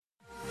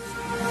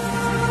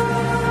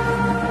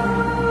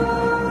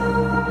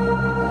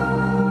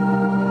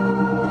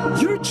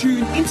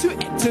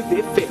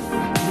Active FM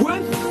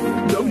with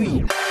No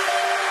Need.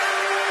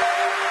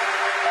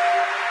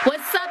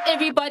 What's up,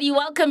 everybody?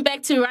 Welcome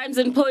back to Rhymes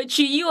and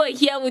Poetry. You are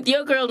here with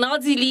your girl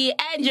Nazi Lee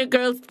and your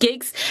girl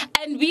Gigs,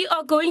 and we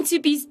are going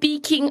to be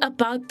speaking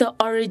about the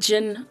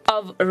origin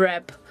of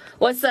rap.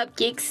 What's up,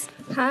 Gigs?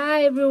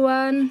 Hi,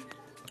 everyone.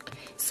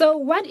 So,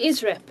 what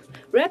is rap?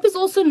 Rap is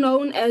also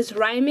known as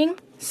rhyming,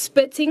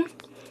 spitting,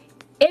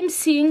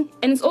 emceeing,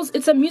 and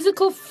it's a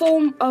musical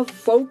form of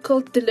vocal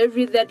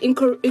delivery that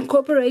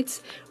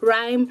incorporates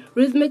rhyme,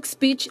 rhythmic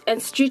speech,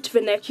 and street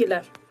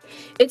vernacular.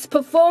 It's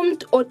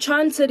performed or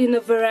chanted in a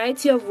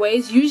variety of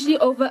ways, usually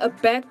over a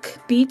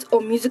backbeat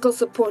or musical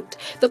support.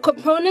 The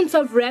components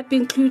of rap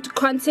include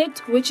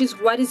content, which is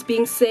what is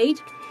being said,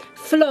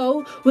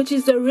 flow, which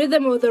is the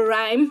rhythm or the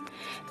rhyme,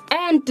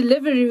 and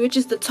delivery, which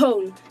is the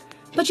tone.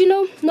 But you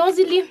know,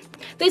 Nozily,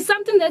 there's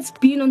something that's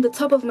been on the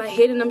top of my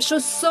head, and I'm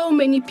sure so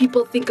many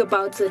people think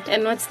about it.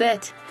 And what's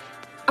that?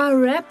 Are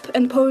rap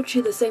and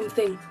poetry the same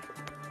thing?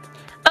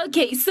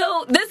 Okay,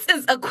 so this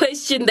is a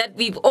question that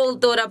we've all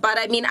thought about.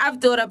 I mean,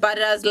 I've thought about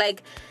it. I was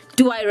like,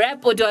 do I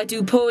rap or do I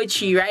do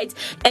poetry, right?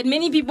 And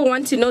many people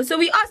want to know. So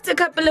we asked a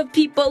couple of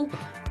people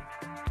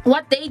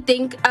what they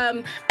think,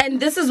 and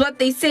this is what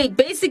they said.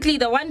 Basically,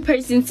 the one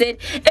person said,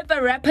 if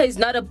a rapper is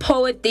not a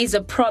poet, there's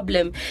a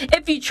problem.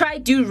 If you try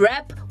to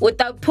rap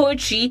without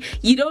poetry,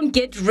 you don't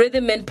get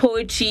rhythm and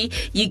poetry,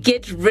 you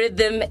get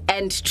rhythm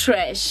and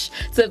trash.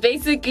 So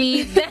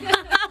basically,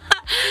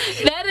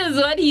 that is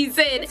what he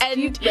said.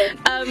 And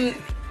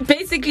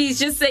basically, he's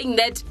just saying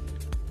that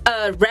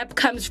rap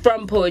comes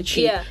from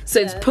poetry. Yeah. So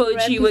it's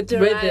poetry with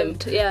rhythm.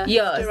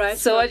 Yeah.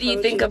 So what do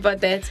you think about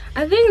that?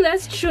 I think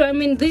that's true. I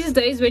mean, these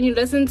days when you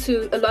listen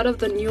to a lot of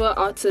the newer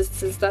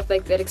artists and stuff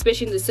like that,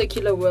 especially in the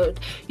secular world,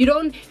 you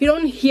don't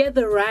hear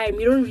the rhyme,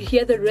 you don't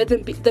hear the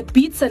rhythm. The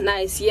beats are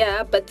nice,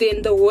 yeah, but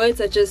then the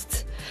words are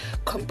just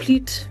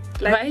complete.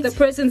 Like right? The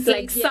person said,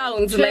 like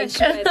sounds trash,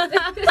 like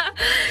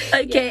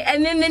okay, yeah.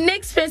 And then the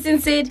next person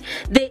said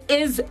there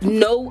is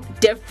no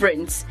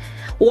difference.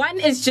 One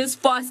is just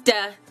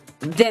faster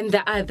than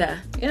the other.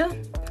 Yeah.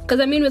 Because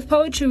I mean, with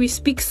poetry we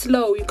speak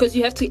slow because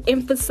you have to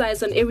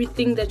emphasize on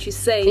everything that you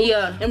say.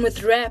 Yeah. And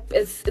with rap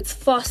it's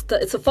faster.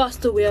 It's a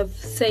faster way of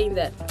saying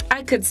that.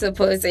 I could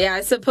suppose, yeah,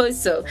 I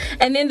suppose so.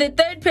 And then the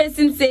third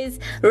person says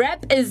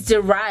rap is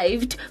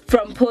derived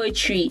from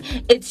poetry.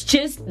 It's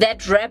just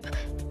that rap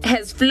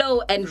has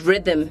flow and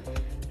rhythm.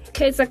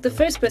 Okay, it's like the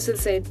first person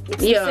said. It's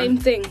the same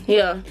thing.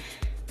 Yeah.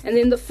 And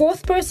then the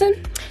fourth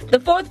person? The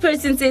fourth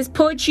person says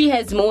poetry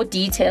has more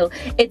detail.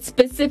 It's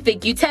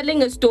specific. You're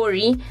telling a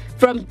story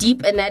from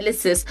deep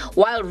analysis,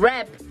 while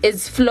rap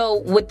is flow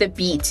with the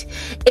beat.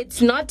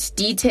 It's not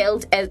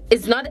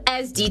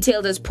as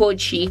detailed as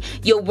poetry.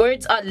 Your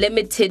words are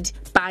limited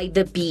by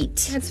the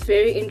beat. That's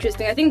very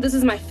interesting. I think this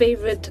is my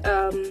favorite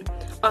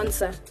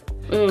answer.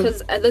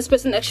 Because this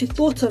person actually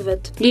thought of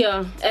it.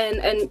 Yeah.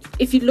 And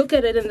if you look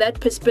at it in that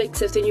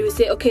perspective, then you would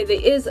say, okay,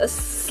 there is a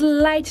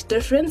slight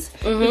difference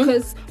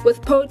because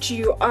with poetry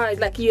you are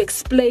like you're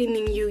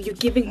explaining, you're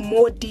giving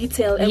more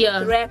detail, and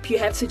with rap you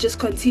have to just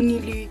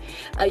continually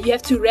you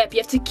have to rap,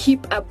 you have to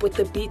keep up with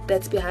the beat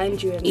that's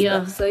behind you and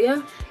stuff. So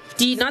yeah.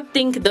 Do you not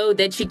think though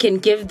that you can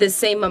give the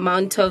same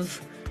amount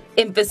of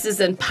emphasis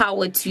and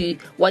power to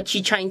what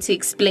you're trying to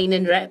explain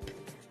in rap?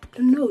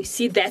 No,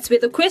 see, that's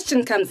where the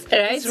question comes.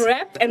 Right? Is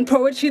rap and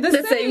poetry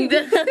the same?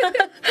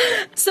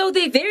 So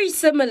they're very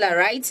similar,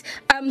 right?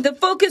 The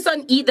focus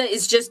on either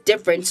is just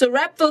different. So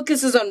rap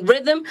focuses on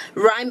rhythm,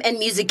 rhyme, and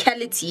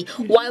musicality,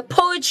 while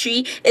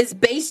poetry is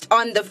based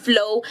on the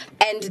flow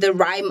and the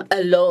rhyme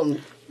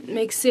alone.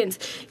 Makes sense.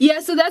 Yeah,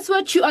 so that's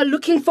what you are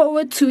looking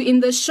forward to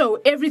in the show.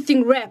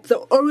 Everything rap, the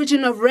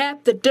origin of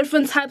rap, the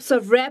different types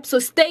of rap. So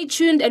stay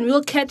tuned and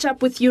we'll catch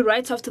up with you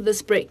right after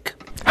this break.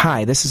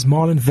 Hi, this is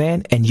Marlon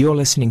Van and you're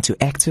listening to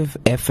Active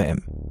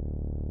FM.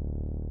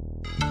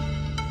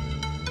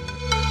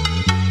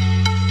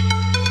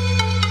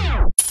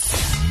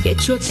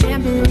 Get your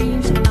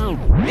tambourines on.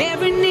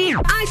 Every knee,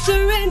 I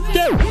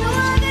surrender.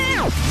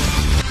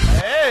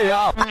 Hey,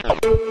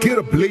 get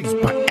ablaze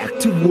by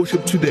Active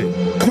Worship today.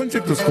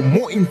 Contact us for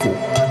more info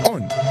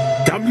on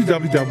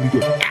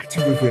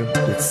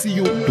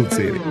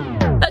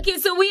www.activefm.co.za. Okay,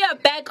 so we are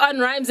back on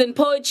Rhymes and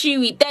Poetry.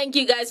 We thank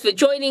you guys for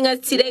joining us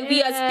today.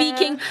 We are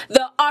speaking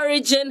the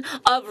origin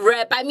of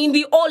rap. I mean,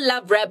 we all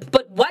love rap,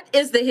 but what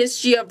is the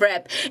history of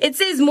rap? It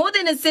says more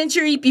than a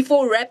century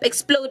before rap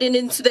exploded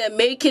into the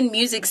American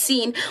music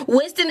scene,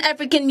 Western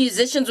African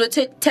musicians were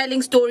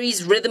telling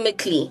stories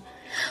rhythmically,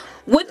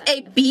 with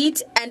a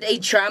beat and a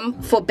drum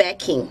for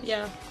backing.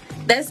 Yeah.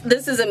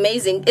 This is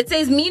amazing. It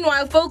says,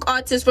 meanwhile, folk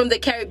artists from the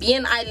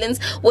Caribbean islands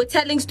were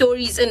telling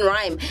stories in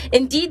rhyme.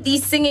 Indeed,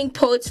 these singing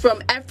poets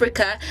from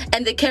Africa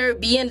and the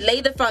Caribbean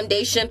lay the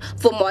foundation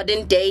for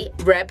modern day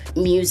rap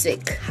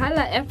music.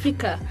 Hala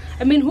Africa.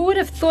 I mean, who would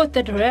have thought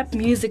that rap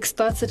music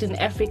started in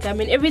Africa? I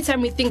mean, every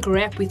time we think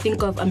rap, we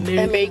think of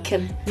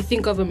American. We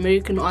think of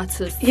American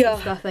artists and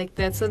stuff like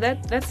that. So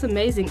that's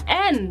amazing.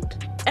 And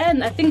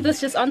I think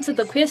this just answered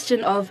the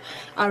question of,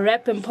 are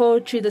rap and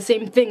poetry the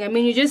same thing? I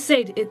mean, you just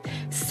said it,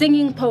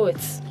 singing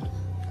poets.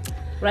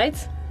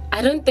 right?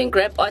 I don't think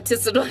rap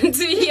artists would want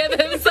to hear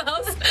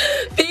themselves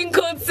being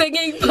called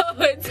singing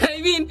poets.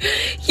 I mean,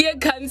 here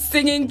comes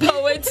singing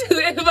poet,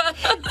 whoever.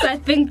 So I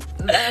think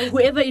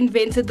whoever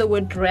invented the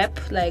word rap,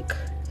 like,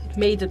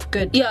 made it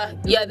good. Yeah,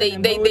 they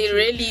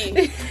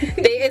really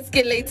they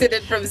escalated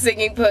it from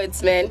singing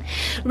poets, man.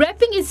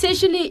 Rapping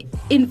essentially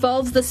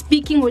involves the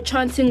speaking or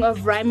chanting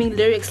of rhyming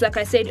lyrics, like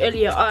I said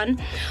earlier on,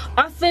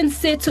 often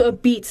set to a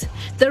beat.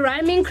 The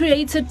rhyming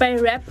created by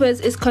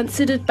rappers is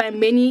considered by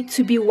many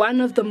to be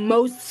one of the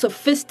most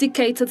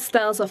sophisticated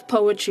styles of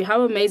poetry.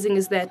 How amazing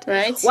is that?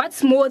 Right.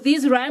 What's more,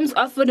 these rhymes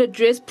often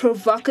address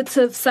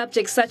provocative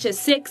subjects such as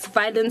sex,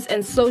 violence,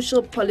 and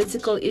social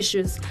political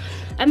issues.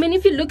 I mean,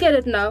 if you look at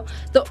it now,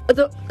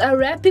 the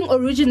rapping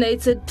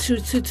originated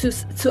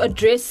to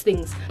address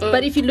things.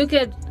 But if you look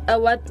at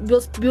what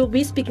we'll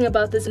be speaking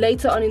about this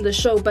later on in the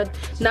show, but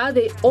now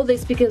all they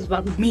speak is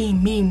about me,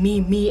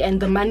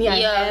 and the money I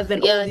have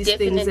and all these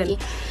things. And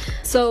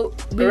so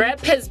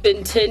rap has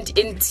been turned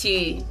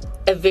into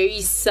a very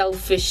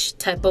selfish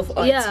type of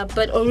art. Yeah,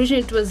 but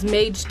originally it was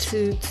made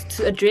to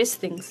address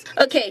things.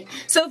 Okay,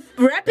 so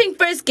rapping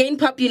first gained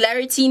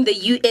popularity in the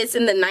US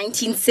in the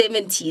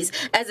 1970s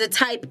as a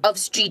type of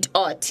street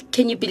art.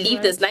 Can you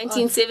believe this?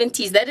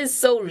 1970s, that is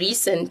so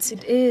recent.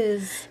 It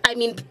is. I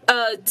mean,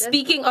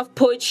 speaking of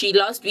poetry,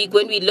 last week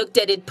when we looked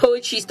at it,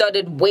 poetry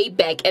started way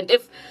back. And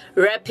if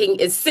rapping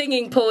is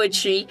singing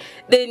poetry,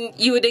 then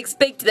you would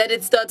expect that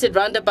it started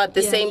round about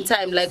the same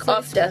time, like so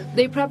after.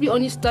 They probably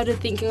only started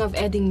thinking of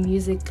adding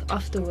music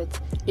afterwards.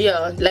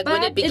 Yeah, like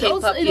when it became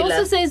popular. It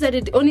also says that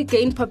it only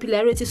gained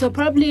popularity, so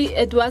probably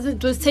it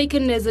was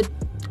taken as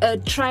a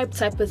tribe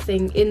type of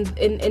thing in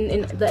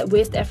the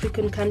West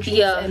African countries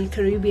and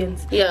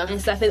Caribbeans and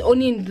stuff. And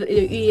only in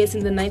the US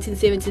in the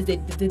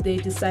 1970s they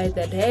decide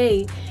that,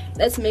 hey,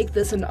 let's make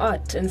this an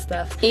art and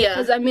stuff. Yeah.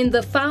 Because I mean,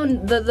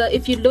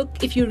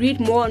 if you read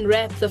more on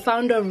rap, the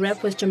founder of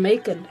rap was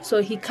Jamaican,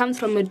 so he comes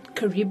from a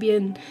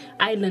Caribbean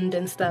island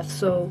and stuff.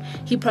 So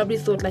he probably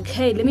thought like,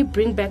 hey, let me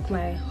bring back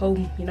my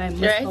home. You know, I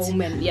miss home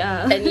and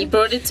and he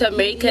brought it to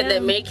America. And the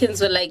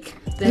Americans were like,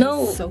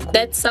 so cool.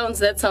 that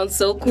sounds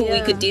so cool.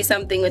 We could do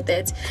something with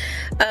that.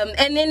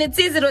 And then it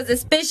says it was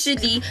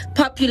especially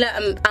popular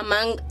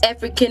among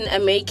African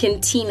American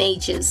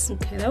teenagers.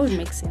 Okay, that would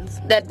make sense.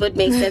 That would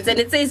make sense. And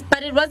it says,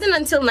 but it wasn't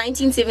until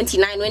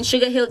 1979 when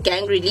Sugar Hill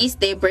Gang released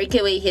their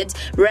breakaway hit,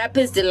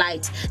 Rapper's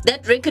Delight,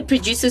 that record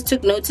producers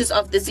took notice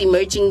of this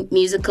emerging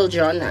musical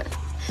genre.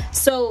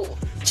 So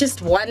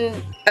just one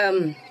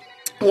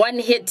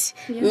hit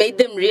made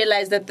them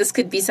realize that this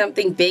could be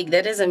something big.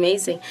 That is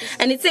amazing.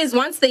 And it says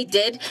once they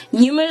did,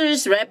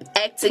 numerous rap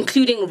acts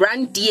including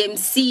Run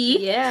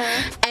DMC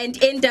and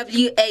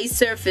NWA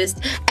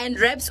surfaced, and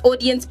rap's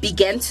audience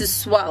began to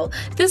swell.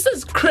 This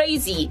is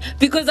crazy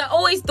because I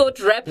always thought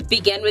rap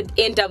began with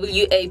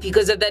NWA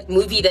because of that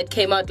movie that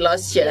came out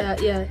last year.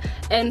 Yeah.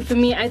 And for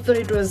me, I thought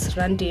it was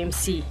Run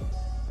DMC.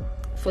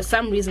 For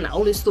some reason, I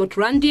always thought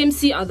Run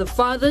DMC are the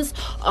fathers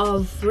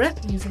of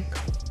rap music.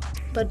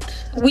 But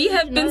we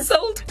have been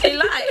sold a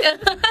lie.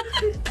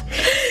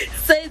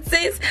 So it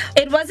says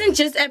it wasn't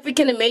just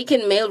African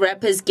American male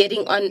rappers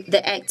getting on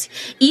the act.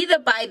 Either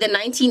by the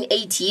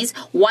 1980s,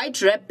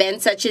 white rap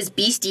bands such as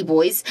Beastie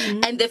Boys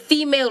and the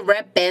female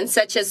rap bands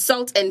such as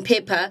Salt and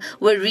Pepper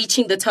were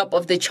reaching the top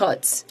of the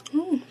charts.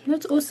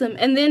 That's awesome.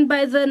 And then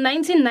by the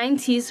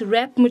 1990s,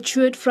 rap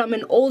matured from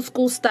an old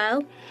school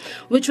style,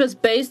 which was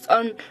based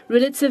on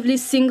relatively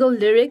single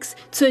lyrics,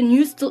 to a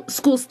new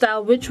school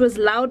style, which was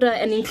louder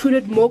and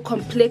included more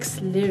complex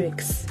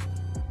lyrics.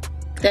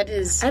 That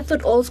is... I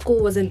thought old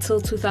school was until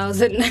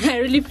 2000. I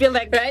really feel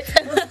like, right?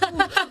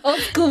 Old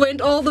school went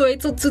all the way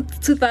till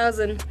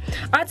 2000.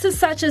 Artists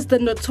such as the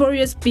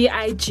Notorious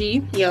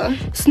B.I.G.,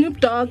 Snoop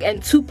Dogg,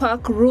 and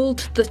Tupac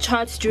ruled the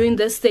charts during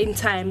this same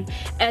time,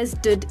 as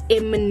did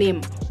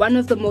Eminem, one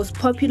of the most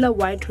popular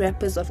white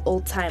rappers of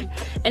all time.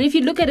 And if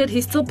you look at it,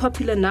 he's still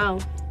popular now.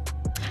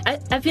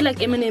 I feel like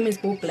Eminem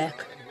is more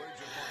black.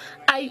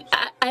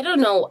 I don't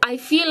know. I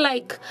feel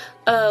like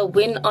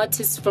when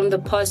artists from the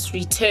past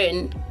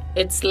return,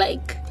 it's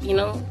like, you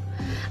know,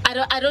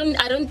 I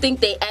don't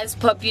think they're as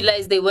popular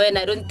as they were, and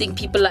I don't think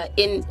people are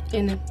in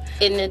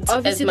it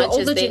obviously as much the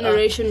older as they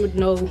generation are. would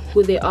know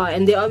who they are,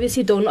 and they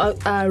obviously don't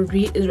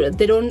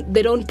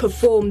they don't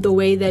perform the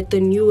way that the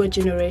newer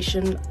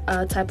generation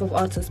type of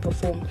artists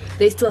perform.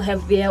 They still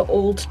have their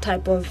old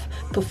type of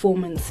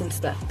performance and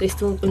stuff. They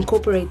still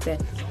incorporate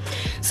that.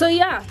 So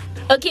yeah.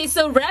 Okay,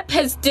 so rap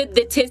has stood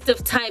the test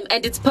of time,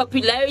 and its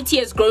popularity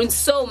has grown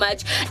so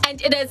much,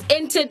 and it has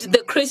entered the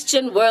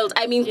Christian world.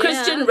 I mean,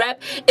 Christian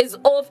rap is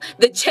off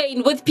the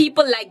chain, with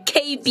people like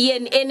KB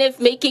and NF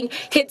making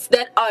hits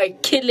that are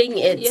killing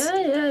it.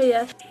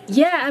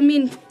 Yeah, I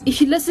mean,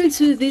 if you listen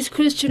to these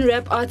Christian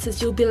rap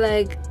artists, you'll be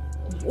like,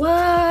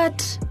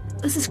 what?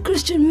 This is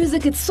Christian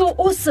music. It's so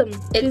awesome.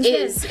 It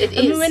is. I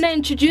mean, when I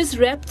introduce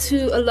rap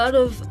to a lot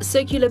of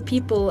secular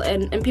people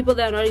and people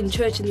that are not in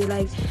church, and they're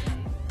like,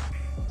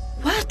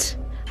 what?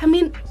 I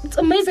mean, it's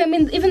amazing. I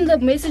mean, even the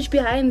message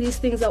behind these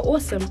things are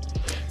awesome.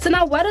 So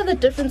now, what are the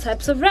different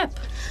types of rap?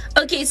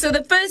 Okay, so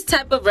the first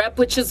type of rap,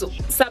 which is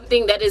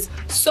something that is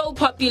so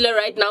popular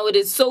right now, it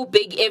is so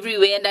big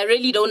everywhere, and I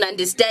really don't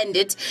understand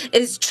it,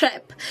 is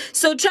trap.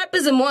 So trap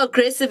is a more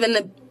aggressive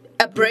and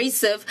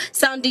abrasive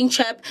sounding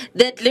trap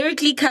that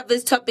lyrically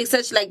covers topics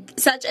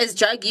such as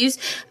drug use,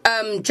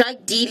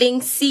 drug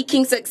dealing,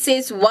 seeking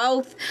success,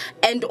 wealth,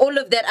 and all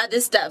of that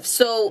other stuff.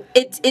 So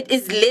it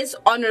is less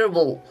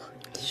honorable.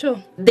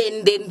 Sure.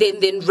 Then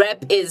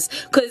rap is,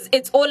 because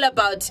it's all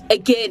about,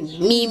 again,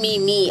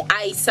 me,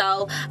 I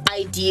sell,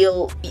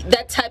 ideal,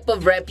 that type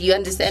of rap. You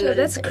understand? So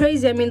that's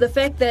crazy. I mean, the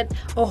fact that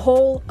a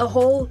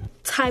whole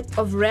type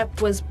of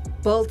rap was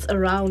built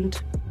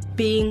around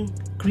being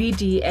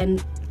greedy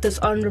and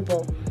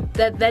dishonorable.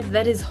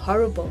 That is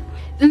horrible.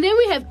 And then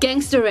we have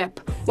gangster rap,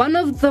 one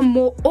of the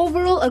more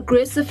overall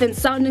aggressive and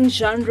sounding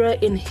genre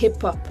in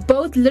hip-hop,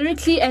 both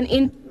lyrically and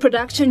in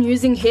production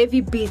using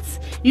heavy beats.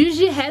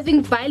 Usually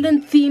having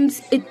violent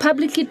themes, it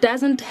publicly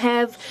doesn't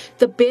have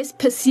the best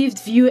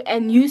perceived view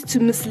and used to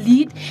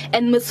mislead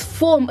and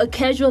misform a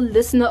casual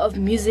listener of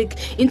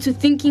music into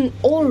thinking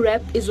all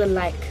rap is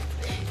alike.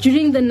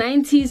 During the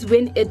 90s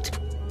when it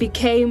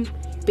became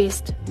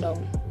best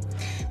known.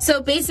 So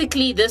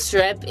basically, this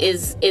rap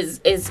is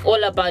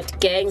all about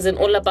gangs and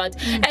all about,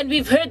 and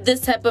we've heard this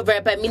type of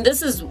rap. I mean,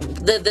 this is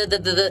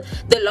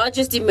the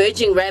largest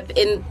emerging rap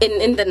in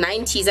the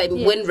 90s. I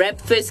mean, when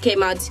rap first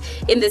came out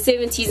in the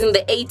 70s and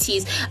the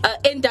 80s,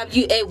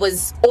 NWA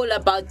was all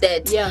about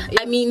that. Yeah.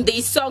 I mean,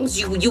 these songs,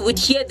 you would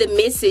hear the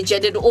message,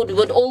 and it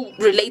would all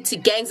relate to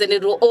gangs, and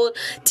it would all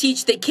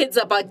teach the kids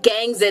about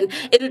gangs, and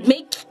it would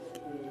make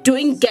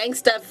doing gang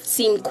stuff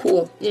seem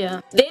cool.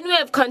 Yeah. Then we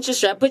have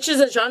conscious rap, which is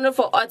a genre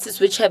for artists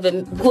who have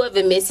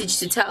a message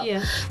to tell.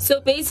 Yeah.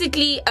 So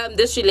basically,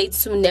 this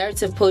relates to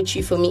narrative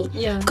poetry for me.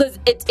 Yeah. Because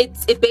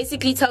it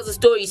basically tells a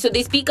story. So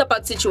they speak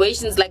about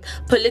situations like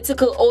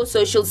political or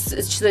social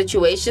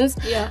situations.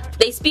 Yeah.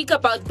 They speak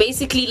about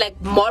basically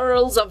like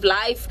morals of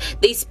life.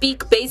 They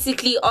speak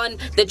basically on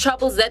the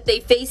troubles that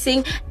they're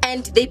facing,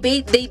 and they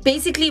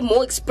basically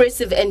more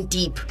expressive and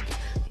deep.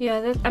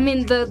 Yeah, I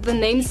mean, the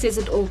name says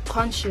it all,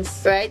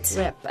 conscious Right.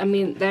 rap. I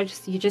mean,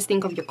 you just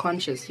think of your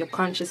conscious. Your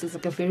conscious is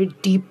like a very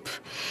deep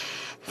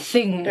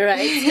thing.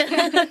 Right.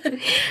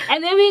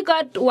 And then we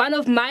got one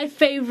of my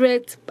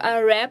favorite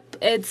rap.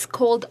 It's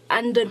called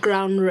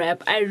underground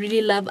rap. I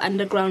really love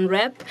underground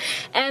rap.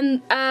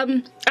 And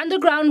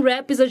underground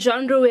rap is a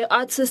genre where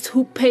artists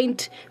who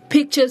paint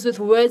pictures with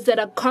words that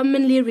are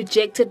commonly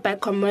rejected by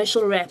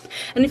commercial rap.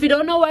 And if you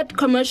don't know what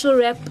commercial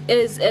rap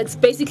is, it's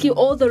basically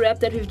all the rap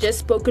that we've just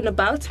spoken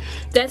about.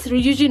 That's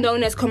usually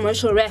known as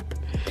commercial rap.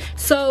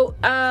 So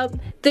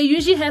they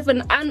usually have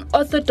an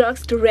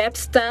unorthodox rap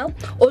style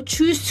or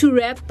choose to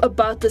rap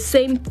about the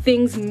same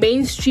things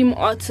mainstream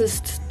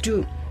artists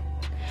do.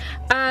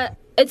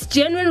 It's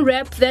genuine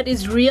rap that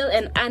is real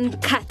and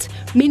uncut,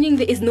 meaning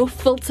there is no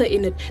filter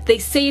in it. They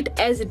say it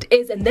as it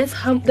is, and that's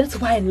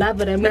why I love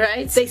it. I mean,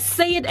 Right. They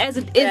say it as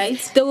it is.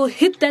 Right. They will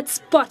hit that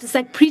spot. It's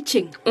like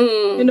preaching.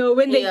 You know,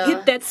 when they Yeah.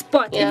 hit that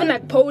spot, Yeah. even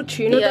like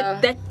poetry, you know, Yeah.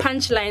 that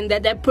punchline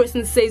that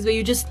person says where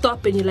you just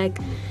stop and you're like,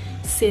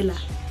 Sela.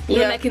 You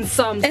know, Yeah. like in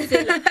Psalms.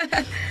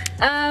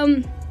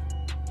 Sela.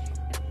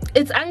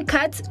 It's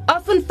uncut,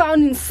 often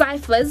found in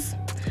ciphers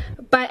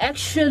by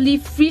actually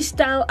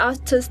freestyle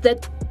artists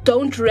that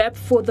don't rap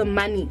for the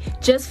money,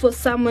 just for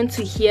someone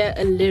to hear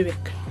a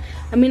lyric.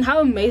 I mean,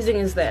 how amazing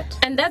is that?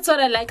 And that's what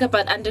I like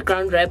about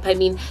underground rap. I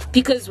mean,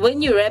 because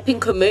when you're rapping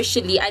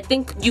commercially, I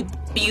think you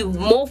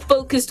more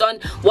focused on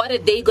what are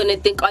they gonna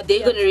think? Are they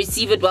gonna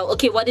receive it well?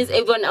 Okay, what is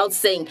everyone else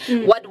saying?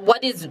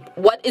 What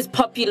is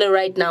popular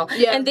right now?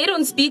 Yeah. And they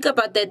don't speak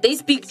about that. They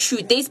speak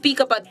truth. They speak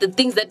about the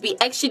things that we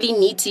actually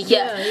need to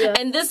hear. Yeah.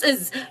 And this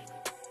is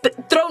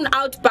thrown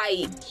out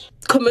by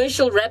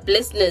commercial rap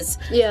listeners.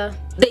 Yeah.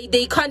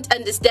 They can't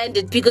understand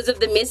it because of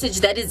the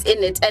message that is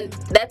in it, and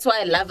that's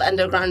why I love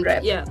underground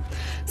rap. Yeah.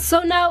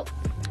 So now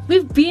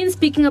we've been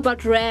speaking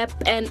about rap,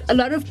 and a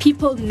lot of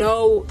people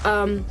know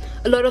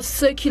a lot of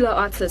secular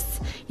artists.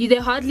 They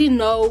hardly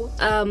know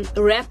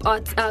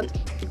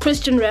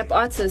Christian rap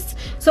artists.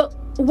 So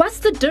what's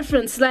the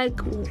difference? Like,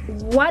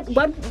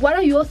 what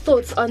are your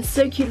thoughts on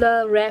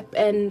secular rap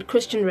and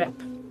Christian rap?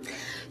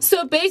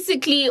 So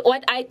basically,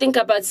 what I think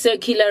about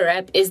circular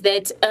rap is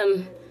that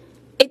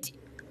it,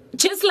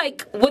 just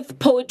like with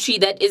poetry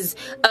that is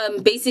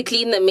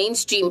basically in the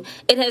mainstream,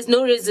 it has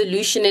no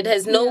resolution. It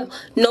has no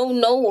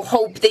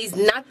hope. There's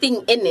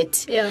nothing in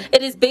it. Yeah.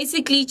 It is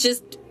basically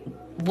just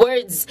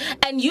words,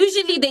 and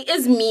usually there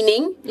is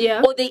meaning,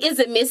 or there is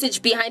a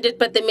message behind it,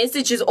 but the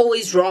message is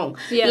always wrong.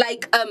 Yeah.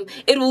 Like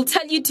it will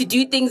tell you to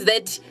do things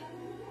that,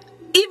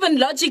 even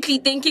logically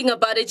thinking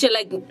about it, you're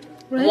like,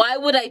 right. Why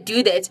would I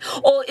do that?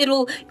 Or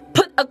it'll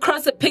put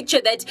across a picture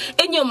that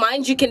in your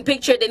mind you can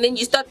picture it, and then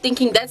you start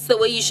thinking that's the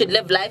way you should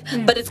live life,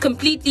 but it's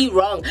completely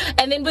wrong.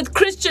 And then with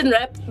Christian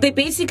rap, they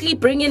basically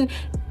bring in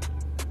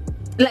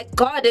like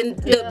God and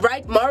the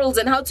right morals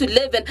and how to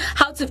live and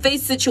how to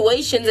face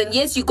situations. And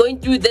yes, you're going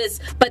through this,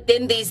 but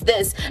then there's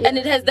this, and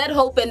it has that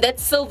hope and that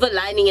silver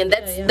lining, and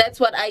that's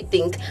what I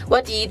think.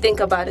 What do you think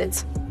about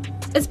it?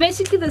 It's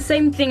basically the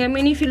same thing. I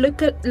mean, if you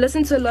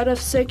listen to a lot of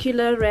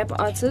secular rap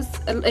artists,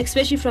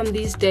 especially from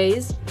these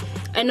days,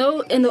 I know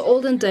in the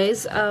olden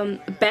days,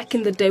 back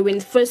in the day when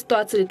it first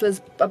started, it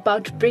was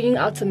about bringing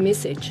out a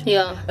message.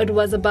 Yeah. It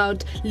was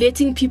about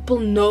letting people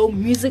know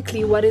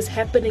musically what is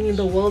happening in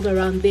the world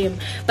around them.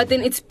 But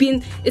then it's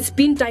been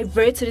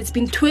diverted, it's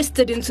been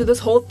twisted into this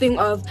whole thing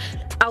of,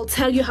 I'll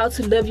tell you how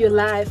to live your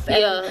life,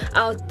 and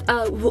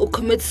I'll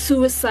commit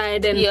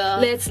suicide, and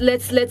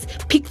let's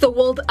pick the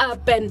world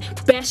up and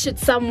bash it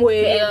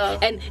somewhere,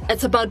 and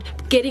it's about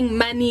getting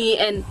money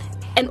and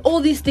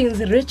all these things,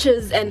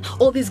 riches, and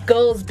all these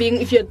girls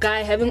being, if you're a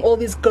guy, having all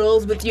these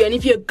girls with you, and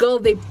if you're a girl,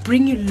 they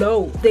bring you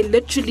low. They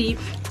literally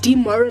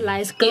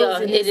demoralize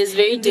girls. Yeah, it is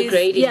very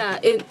degrading.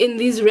 In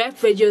these rap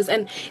videos.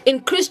 And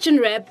in Christian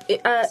rap,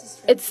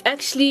 it's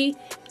actually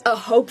a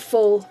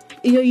hopeful,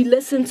 you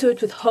listen to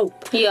it with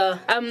hope. Yeah.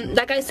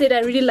 Like I said, I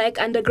really like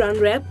underground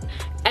rap.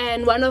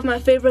 And one of my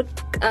favorite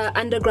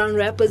underground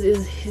rappers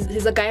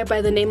he's a guy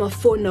by the name of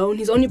 4Known.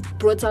 He's only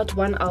brought out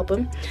one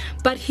album,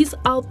 but his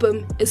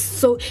album is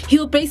so,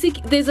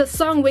 there's a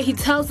song where he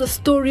tells the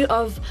story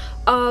of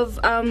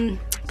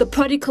the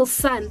prodigal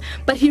son,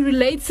 but he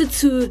relates it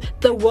to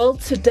the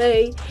world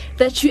today,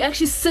 that you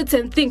actually sit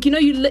and think,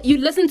 you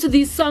listen to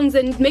these songs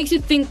and it makes you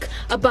think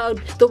about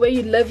the way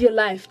you live your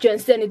life. Do you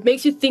understand? It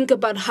makes you think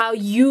about how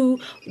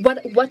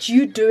what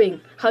you're doing,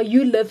 how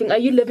you living. Are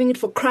you living it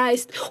for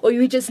Christ, or are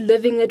you just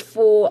living it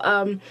for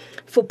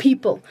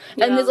people?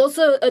 Yeah. And there's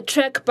also a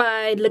track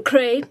by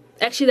Lecrae.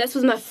 Actually, that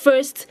was my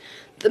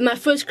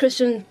first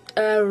Christian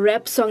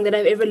rap song that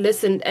I've ever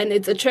listened, and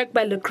it's a track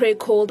by Lecrae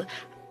called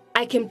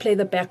I Can Play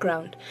the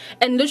Background.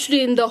 And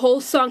literally in the whole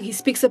song, he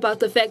speaks about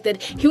the fact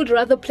that he would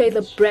rather play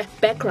the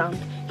background.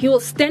 He will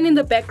stand in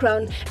the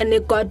background and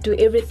let God do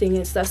everything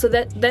and stuff. So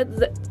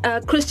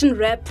that Christian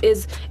rap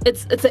it's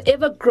an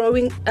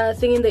ever-growing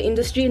thing in the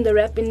industry, in the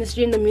rap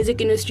industry, in the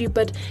music industry,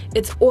 but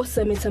it's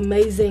awesome, it's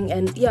amazing,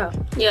 and yeah,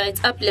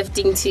 it's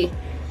uplifting too.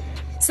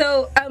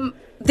 So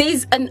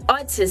there's an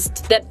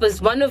artist that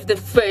was one of the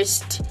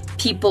first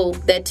people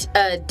that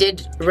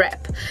did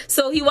rap.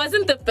 So he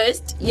wasn't the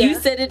first. Yeah. You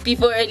said it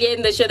before earlier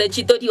in the show that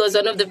you thought he was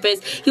one of the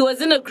first. He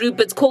was in a group,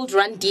 it's called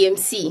Run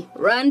DMC.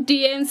 Run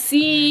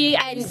DMC.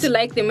 I used to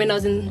like them when I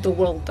was in the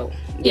world though.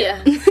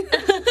 Yeah.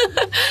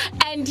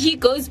 And he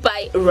goes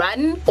by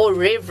Run or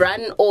Rev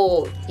Run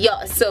or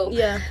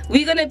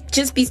we're gonna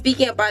just be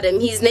speaking about him.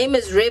 His name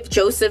is Rev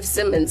Joseph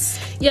Simmons.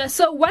 Yeah,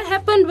 so what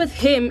happened with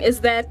him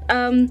is that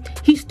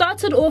he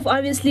started off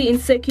obviously in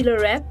secular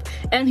rap,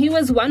 and he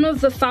was one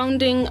of the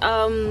founding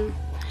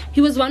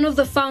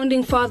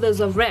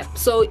fathers of rap.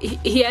 So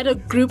he had a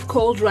group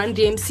called Run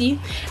DMC,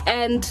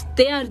 and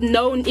they are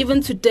known even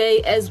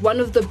today as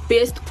one of the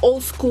best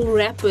old school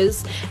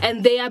rappers,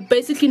 and they are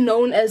basically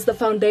known as the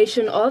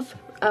foundation of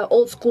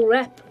old school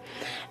rap.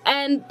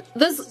 And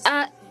this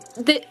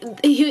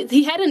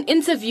he had an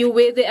interview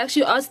where they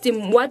actually asked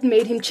him what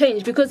made him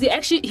change, because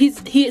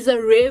he is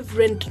a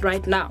reverend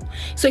right now.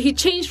 So he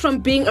changed from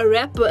being a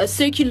rapper, a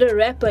secular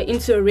rapper,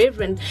 into a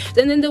reverend.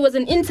 And then there was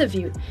an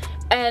interview,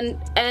 and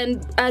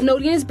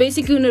Nolene is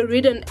basically going to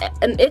read an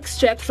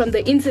extract from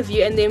the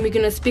interview, and then we're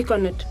going to speak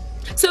on it.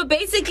 So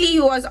basically, he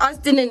was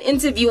asked in an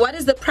interview what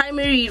is the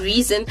primary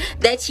reason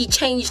that he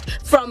changed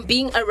from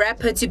being a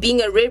rapper to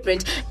being a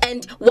reverend,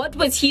 and what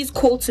was his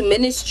call to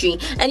ministry.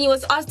 And he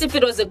was asked if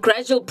it was a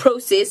gradual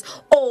process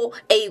or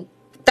a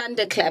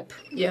thunderclap.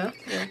 Yeah.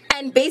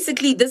 And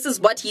basically, this is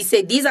what he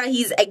said. These are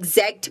his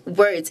exact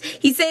words.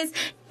 He says,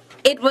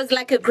 it was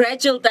like a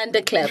gradual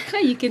thunderclap.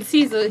 You can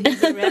see he's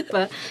a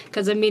rapper,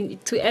 because I mean,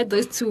 to add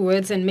those two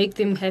words and make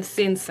them have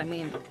sense, I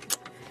mean,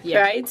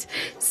 yeah. Right?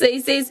 So he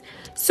says,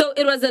 so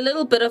it was a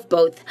little bit of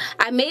both.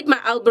 I made my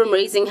album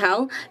Raising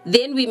Hell,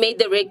 then we made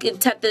the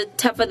record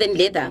Tougher Than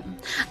Leather.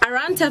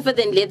 Around Tougher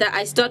Than Leather,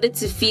 I started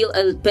to feel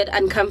a bit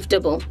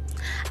uncomfortable.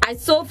 I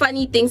saw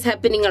funny things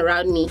happening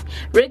around me.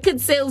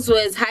 Record sales were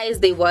as high as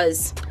they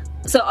was.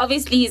 So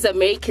obviously he's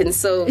American,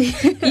 so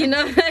you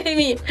know what I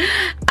mean.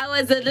 I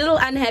was a little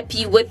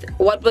unhappy with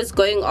what was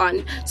going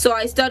on, so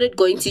I started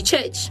going to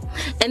church.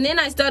 And then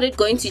I started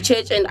going to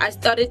church and I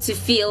started to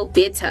feel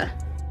better.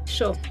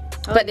 Sure.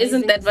 But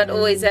isn't that what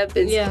always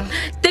happens? Yeah.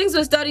 Things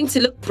were starting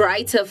to look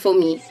brighter for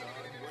me.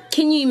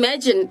 Can you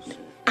imagine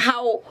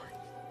how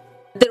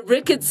the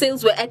record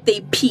sales were at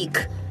their peak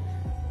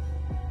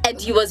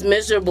and he was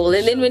miserable?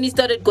 And then when he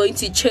started going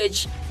to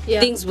church,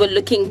 things were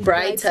looking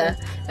brighter.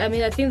 I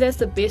mean, I think that's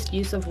the best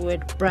use of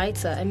word,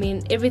 brighter. I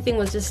mean, everything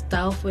was just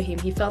dull for him.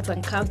 He felt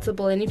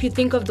uncomfortable. And if you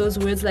think of those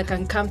words like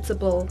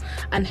uncomfortable,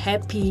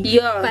 unhappy,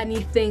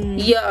 funny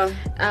thing,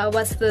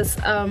 what's this?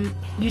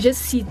 You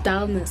just see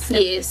dullness.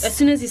 Yes. As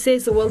soon as he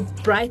says the word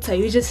brighter,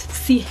 you just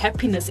see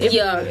happiness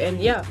everywhere.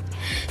 And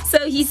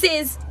So he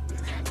says,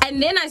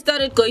 And then I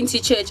started going to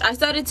church. I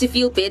started to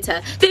feel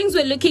better. Things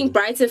were looking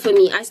brighter for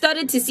me. I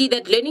started to see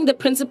that learning the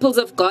principles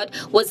of God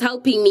was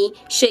helping me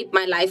shape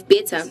my life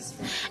better.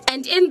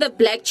 And in the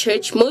black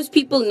church, most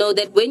people know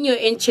that when you're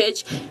in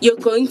church, you're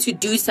going to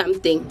do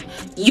something.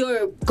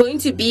 You're going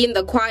to be in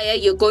the choir,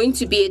 you're going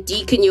to be a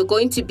deacon, you're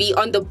going to be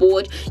on the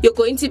board, you're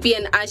going to be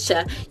an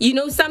usher. You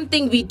know,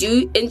 something we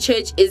do in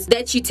church is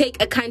that you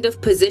take a kind of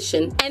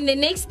position. And the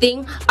next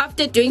thing,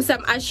 after doing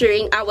some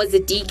ushering, I was a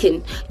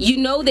deacon. You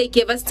know, they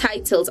give us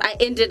titles. I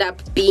ended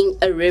up being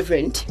a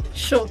reverend.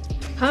 Sure.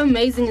 How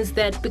amazing is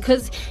that?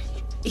 Because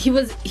he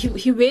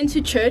went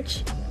to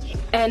church,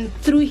 and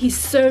through his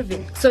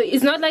serving. So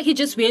it's not like he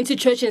just went to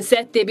church and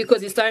sat there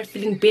because he started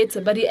feeling better,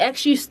 but he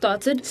actually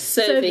started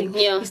serving.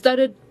 Yeah. He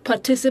started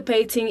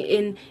participating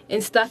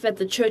in stuff at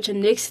the church,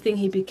 and next thing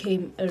he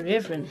became a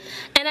reverend.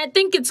 And I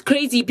think it's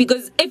crazy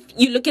because if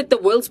you look at the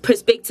world's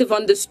perspective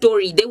on the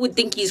story, they would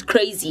think he's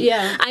crazy.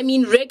 Yeah. I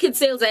mean, record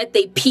sales are at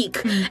their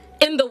peak.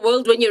 In the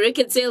world, when your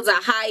record sales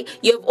are high,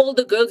 you have all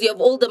the girls, you have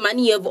all the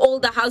money, you have all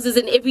the houses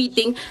and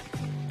everything.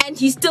 And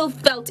he still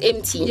felt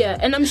empty. Yeah,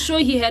 and I'm sure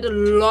he had a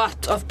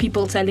lot of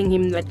people telling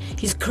him that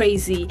he's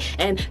crazy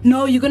and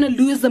no, you're gonna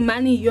lose the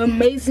money. You're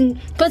amazing,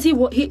 but he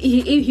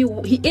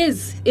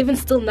is, even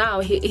still now.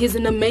 He's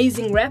an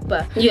amazing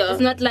rapper. Yeah,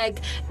 it's not like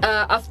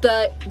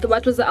after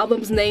what was the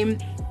album's name?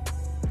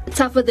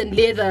 Tougher Than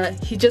Leather,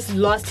 he just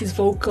lost his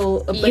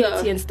vocal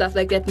ability and stuff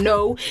like that.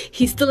 No,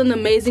 he's still an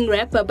amazing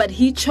rapper, but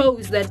he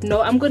chose that,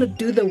 no, I'm going to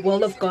do the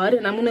will of God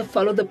and I'm going to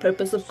follow the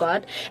purpose of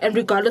God, and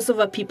regardless of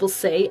what people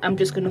say, I'm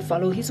just going to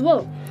follow his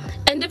will.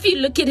 And if you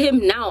look at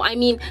him now, I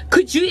mean,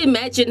 could you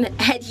imagine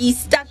had he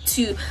stuck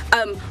to,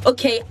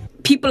 okay,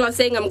 people are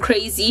saying I'm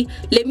crazy,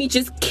 let me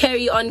just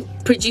carry on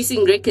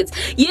producing records.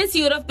 Yes,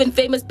 he would have been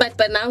famous, but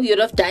by now he would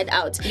have died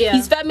out. Yeah.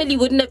 His family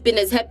wouldn't have been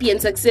as happy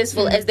and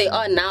successful as they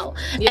are now.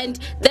 Yeah. And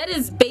that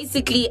is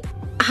basically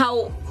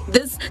how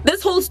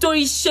this whole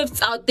story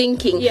shifts our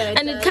thinking. Yeah,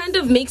 and it kind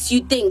of makes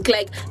you think,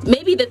 like,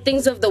 maybe the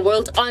things of the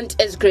world aren't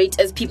as great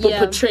as people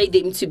portray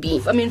them to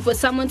be. I mean, for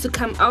someone to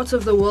come out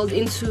of the world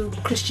into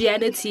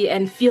Christianity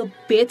and feel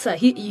better,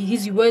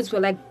 his words were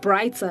like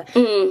brighter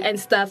and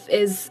stuff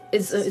is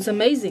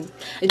amazing.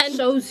 It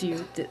shows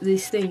you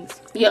these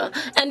things. Yeah,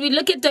 and we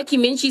look at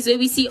documentaries where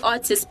we see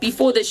artists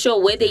before the show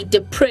where they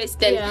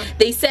depressed and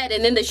they sad,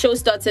 and then the show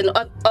starts and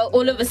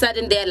all of a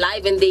sudden they're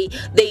alive and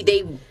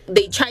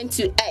they trying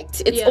to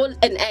act. It's all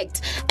an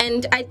act,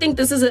 and I think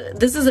this is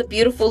a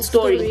beautiful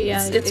story.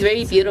 It's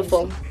very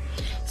beautiful.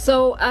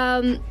 So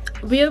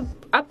we're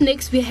up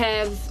next. We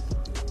have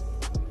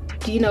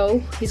Dino.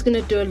 He's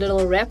gonna do a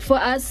little rap for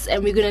us,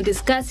 and we're gonna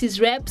discuss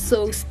his rap.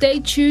 So stay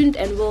tuned,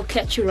 and we'll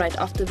catch you right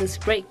after this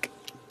break.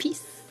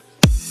 Peace.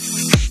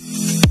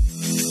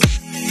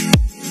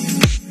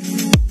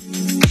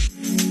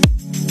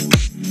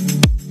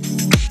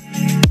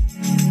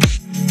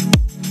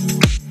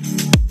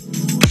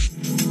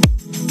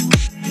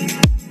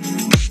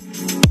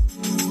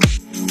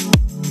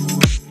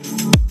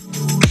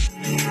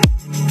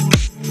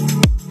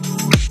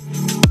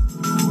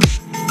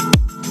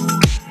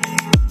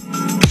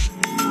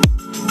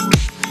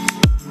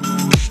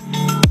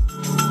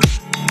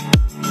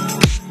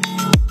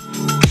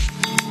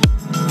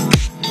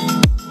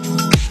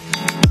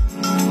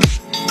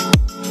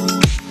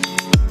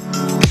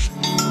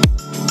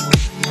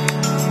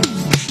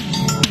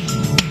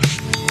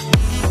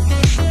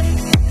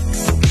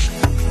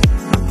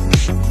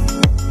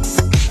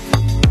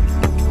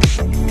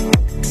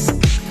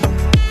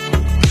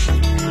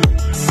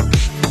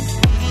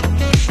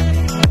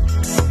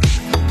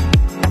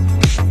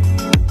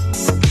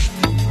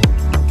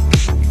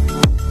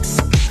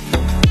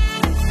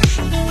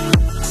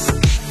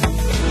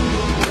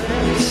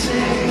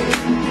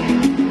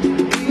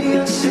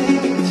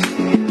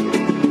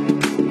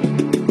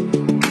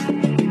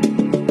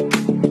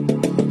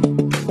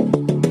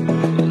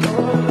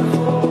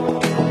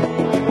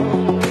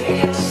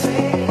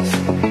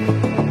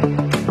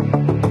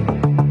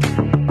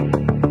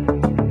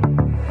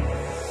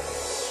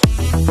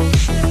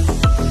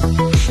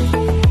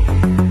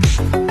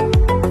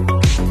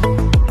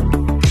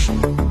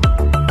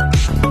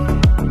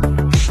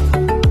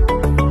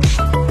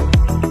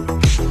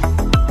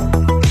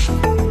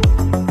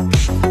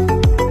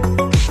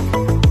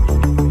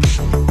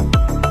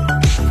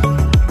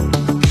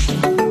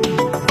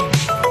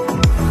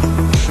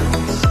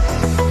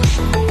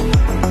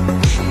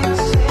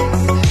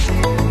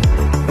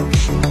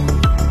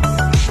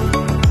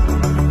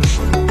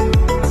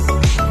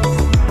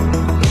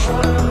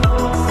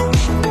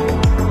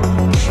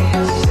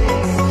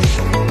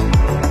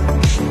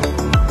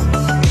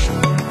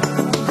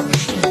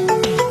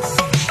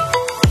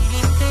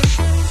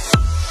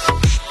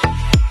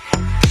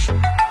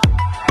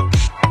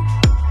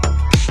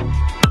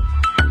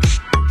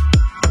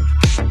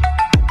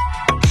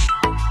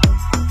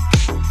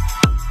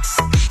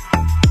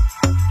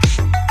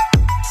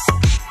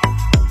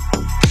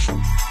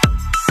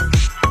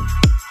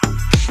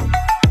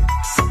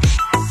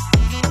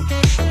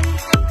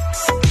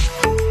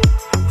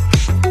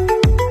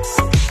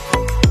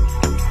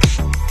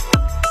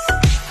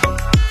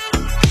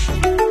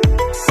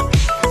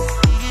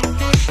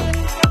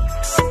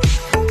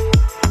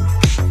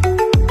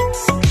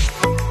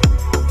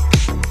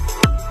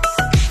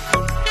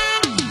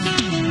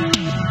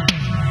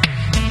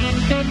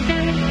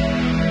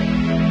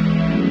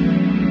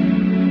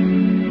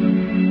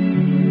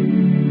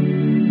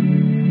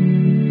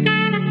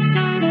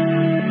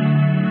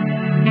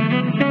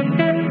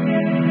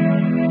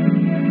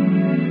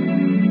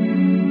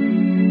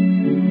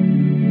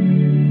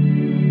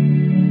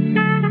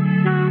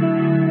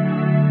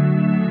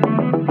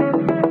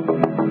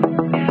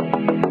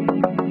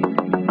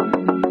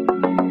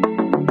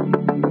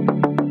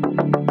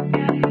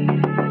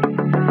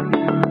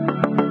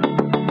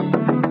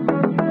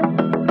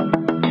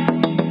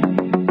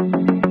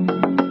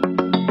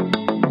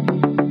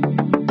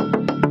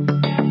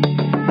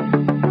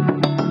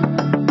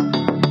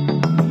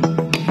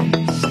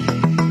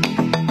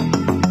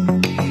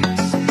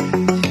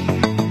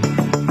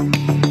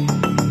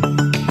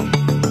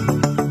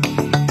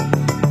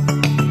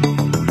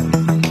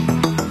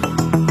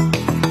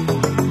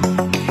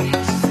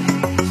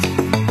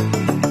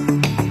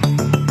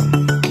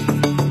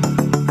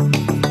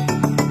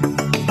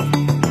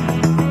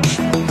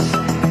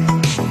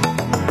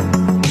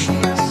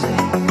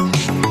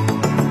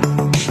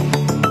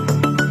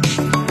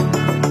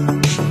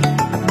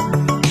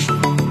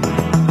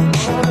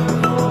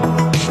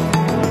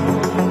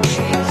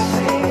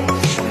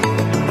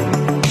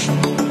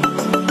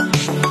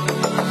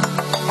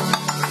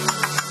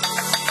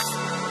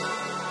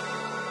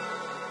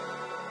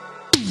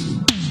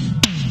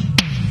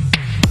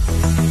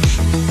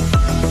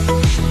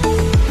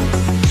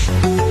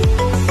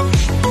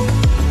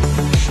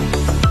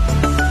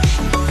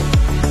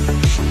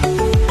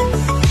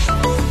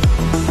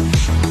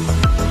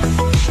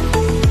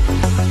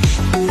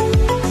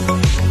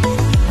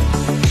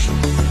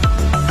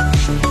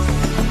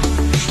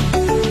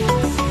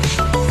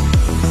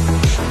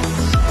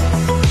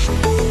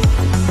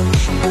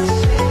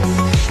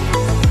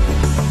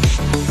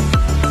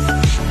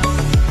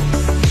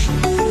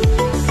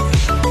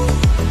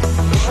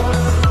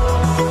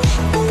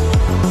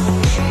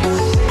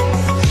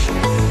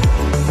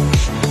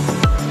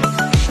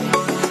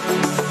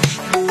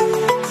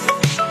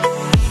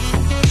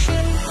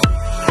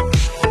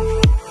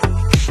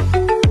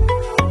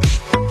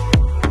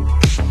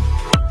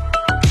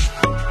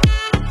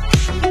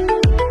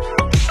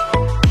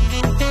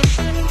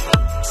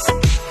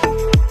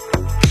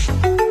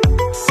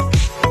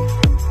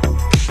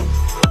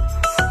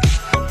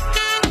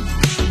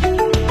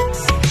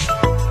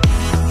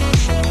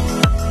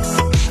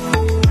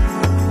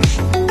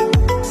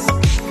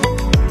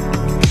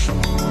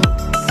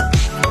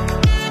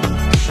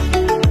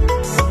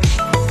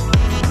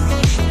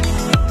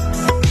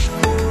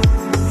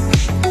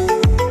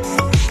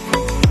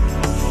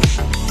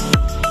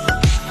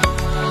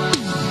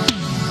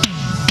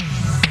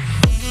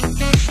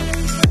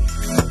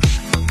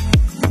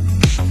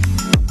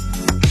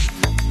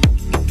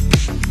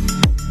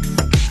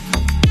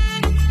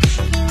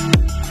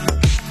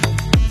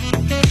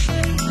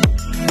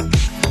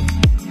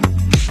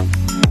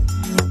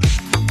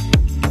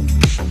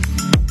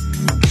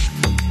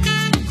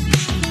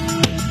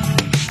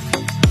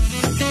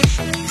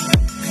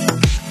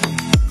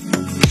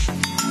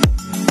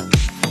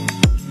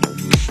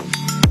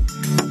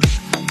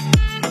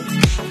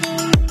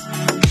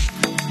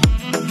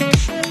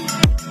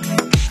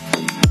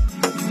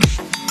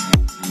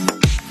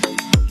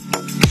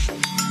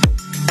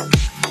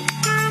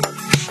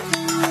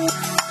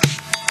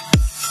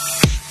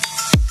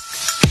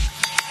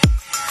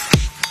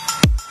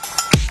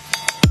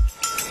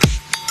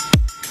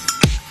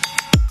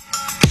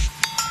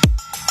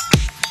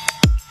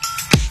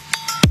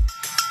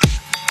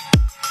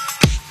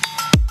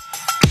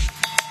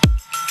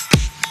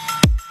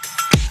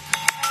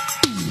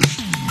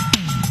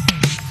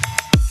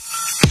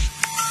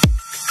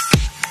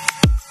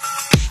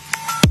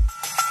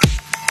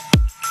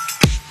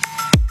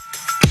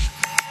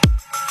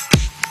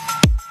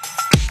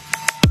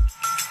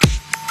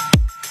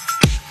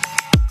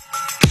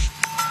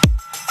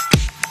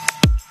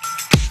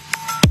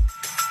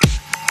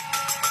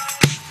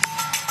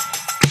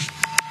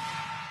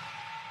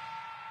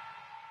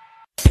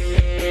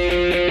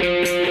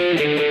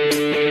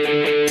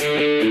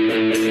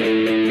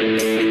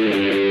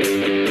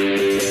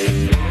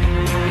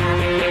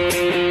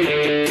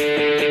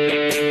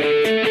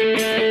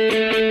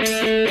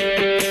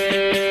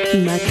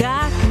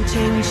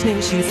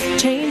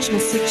 nations, change my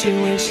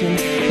situation,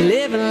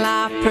 living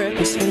life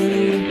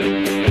purposefully.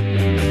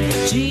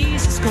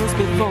 Jesus goes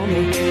before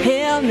me,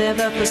 he'll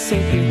never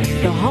forsake me,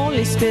 the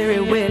Holy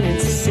Spirit willing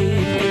to see.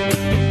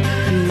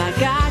 My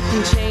God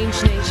can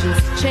change nations,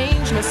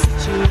 change my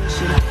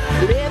situation,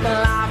 live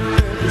a life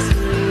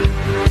purposefully.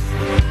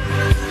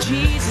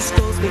 Jesus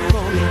goes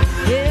before me,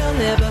 he'll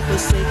never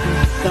forsake me,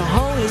 the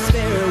Holy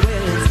Spirit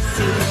willing to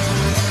see.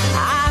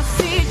 I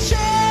see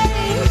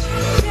change,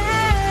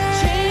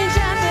 change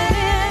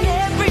happening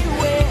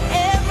everywhere,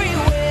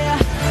 everywhere.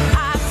 I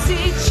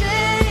see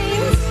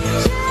chains,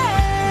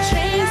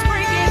 chains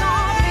breaking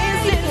off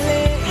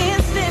instantly,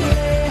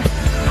 instantly.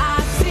 I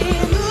see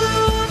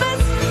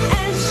movers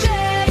and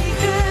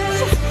shakers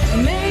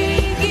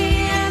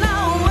making a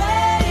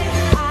way.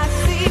 I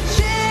see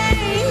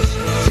change,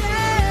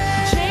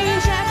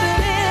 change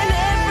happening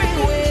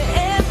everywhere,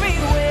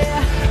 everywhere.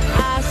 I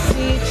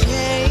see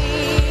change.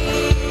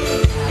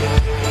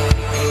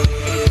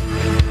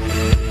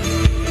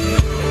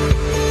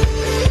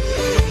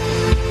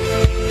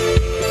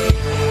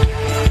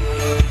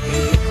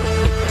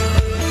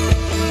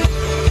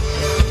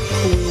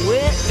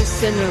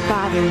 Witnessing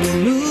revival,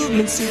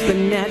 movement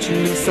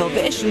supernatural,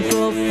 salvation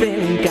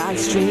fulfilling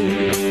God's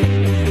dream.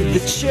 The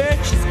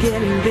church is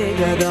getting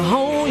bigger, the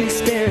Holy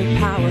Spirit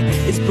power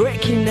is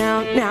breaking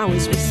out now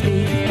as we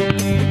speak.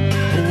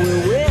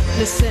 We're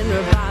witnessing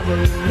revival,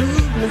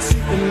 movement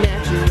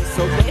supernatural,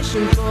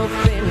 salvation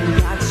fulfilling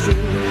God's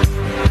dream.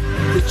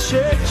 The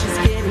church is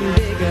getting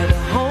bigger,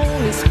 the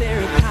Holy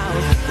Spirit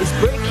power is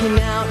breaking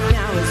out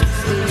now as we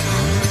speak.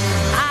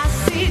 I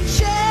see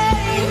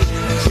change,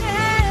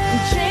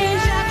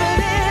 change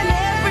happening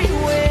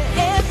everywhere,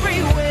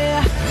 everywhere.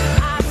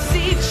 I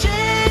see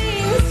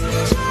chains,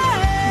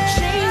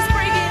 chains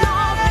breaking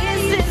off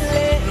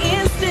instantly,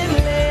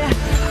 instantly.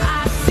 I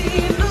see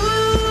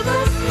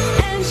movers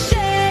and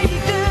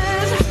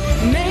shakers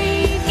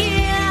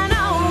making a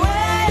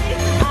way.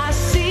 I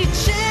see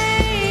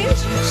change,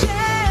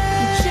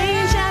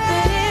 change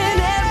happening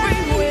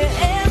everywhere,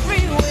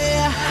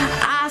 everywhere.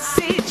 I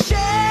see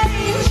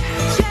change,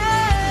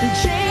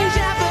 change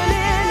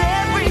happening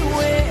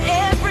everywhere,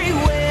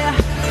 everywhere.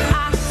 I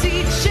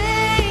see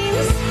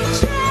chains,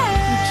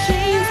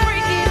 chains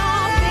breaking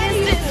off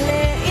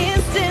instantly,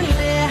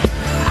 instantly.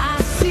 I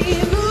see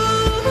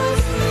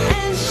movers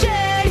and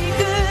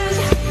shakers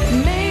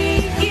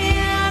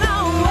making a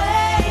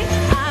way.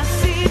 I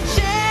see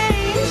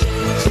change,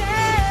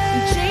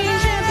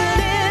 change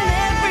happening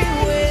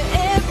everywhere,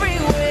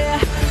 everywhere.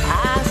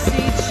 I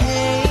see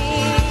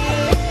change.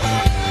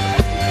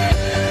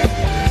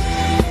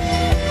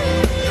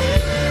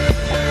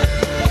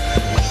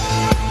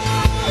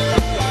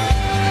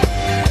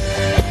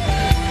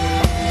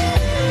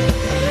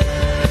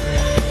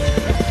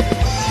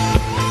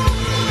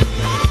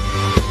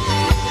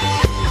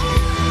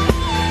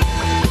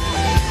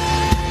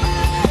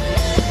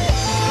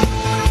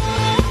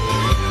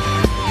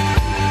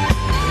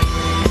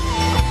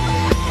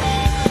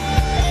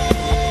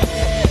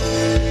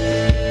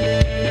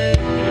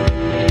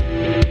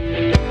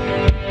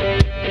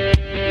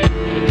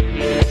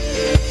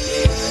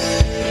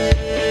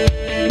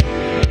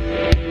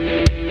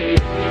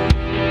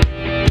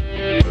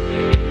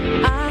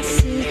 I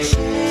see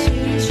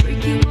change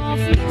breaking off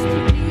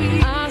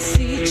instantly. I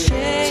see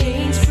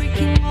change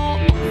breaking all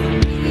over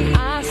me.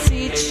 I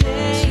see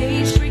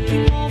change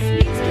breaking off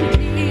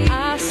instantly.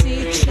 I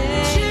see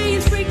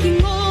change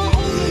breaking all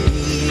over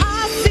me.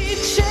 I see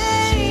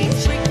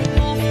change breaking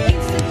off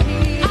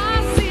instantly.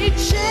 I see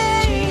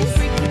change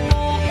breaking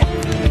all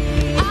over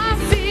me. I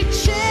see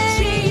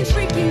change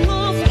breaking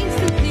off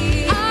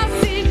instantly. I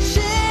see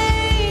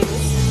change.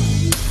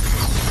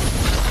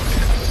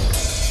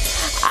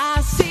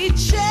 I see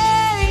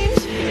change,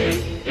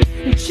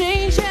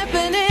 change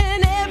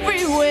happening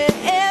everywhere,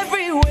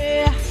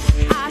 everywhere.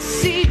 I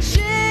see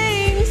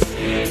chains,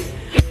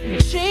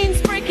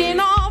 chains breaking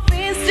off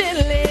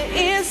instantly,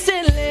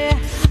 instantly.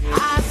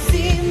 I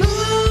see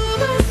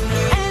movers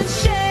and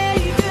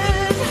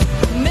shakers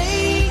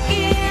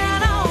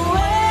making a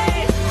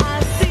way. I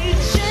see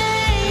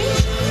change,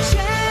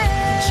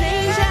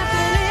 change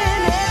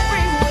happening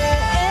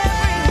everywhere,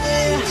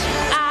 everywhere.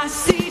 I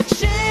see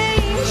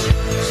change,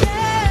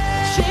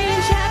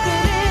 change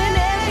happening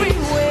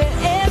everywhere,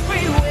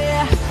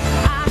 everywhere.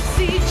 I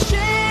see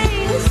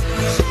chains,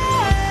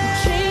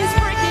 chains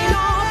breaking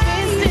off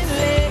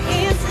instantly,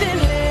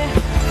 instantly.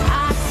 I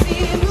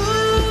see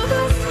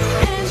movers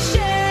and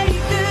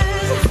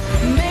shakers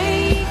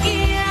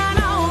making a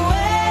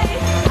way.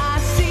 I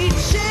see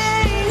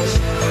change,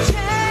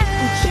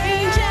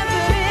 change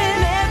happening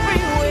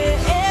everywhere,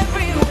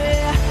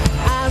 everywhere.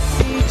 I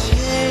see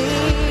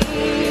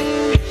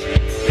change.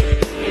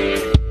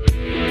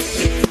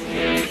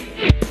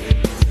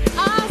 I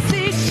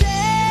see change.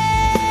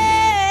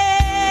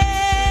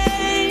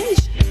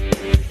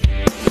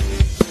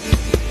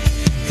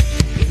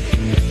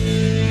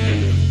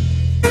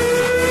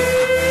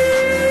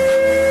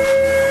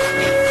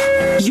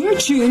 You're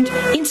tuned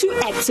into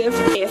Active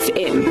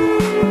FM.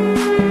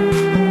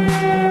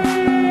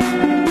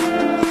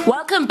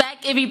 Welcome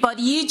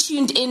everybody? You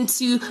tuned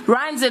into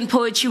Rhymes and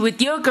Poetry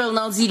with your girl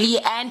Nalzili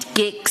and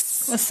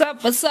Gix.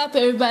 What's up,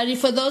 everybody?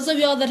 For those of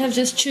y'all that have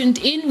just tuned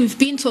in, we've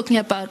been talking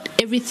about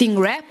everything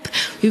rap.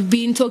 We've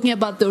been talking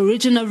about the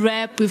origin of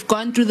rap. We've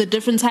gone through the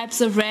different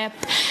types of rap.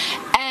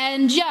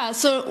 And yeah,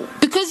 so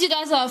because you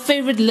guys are our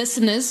favorite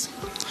listeners,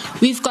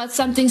 we've got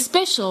something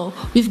special.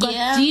 We've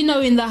got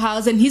Dino in the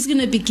house, and he's going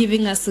to be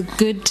giving us a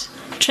good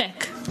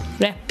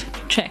rap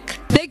track.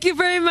 Thank you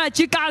very much.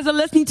 You guys are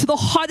listening to the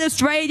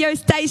hottest radio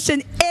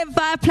station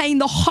ever, playing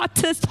the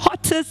hottest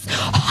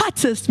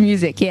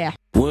music. Yeah.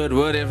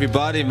 Word,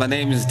 everybody. My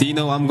name is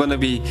Dino. I'm gonna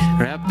be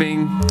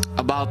rapping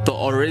about the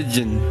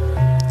origin.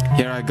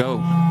 Here I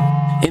go.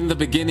 In the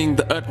beginning,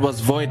 the earth was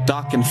void,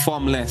 dark and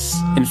formless.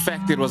 In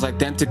fact, it was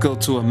identical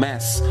to a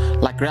mess.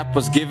 Like rap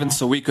was given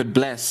so we could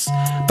bless.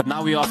 But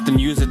now we often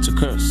use it to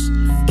curse.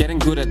 Getting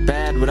good at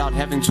bad without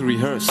having to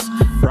rehearse.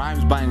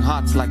 Rhymes buying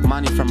hearts like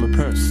money from a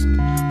purse.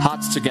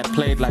 Hearts to get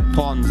played like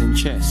pawns in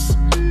chess.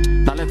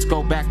 Now let's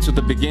go back to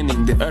the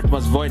beginning. The earth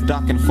was void,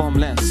 dark and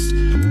formless.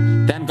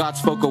 Then God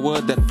spoke a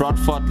word that brought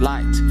forth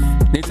light.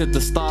 Knitted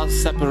the stars,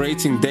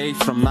 separating day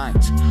from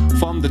night.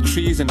 Formed the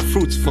trees and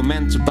fruits for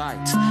men to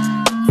bite.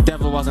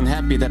 Devil wasn't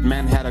happy that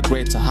man had a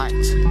greater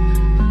height.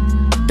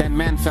 Then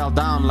man fell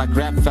down like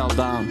rap fell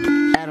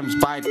down. Adam's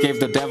bite gave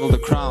the devil the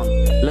crown.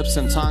 Lips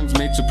and tongues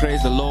made to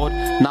praise the Lord.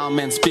 Now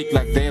men speak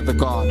like they're the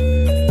God.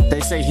 They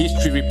say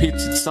history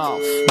repeats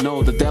itself.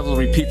 No, the devil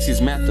repeats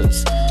his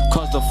methods.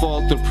 Caused a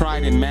fall through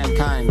pride in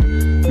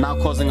mankind. Now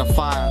causing a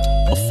fire,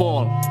 a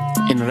fall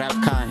in rap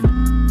kind.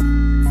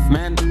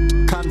 Man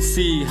can't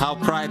see how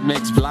pride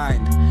makes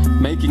blind.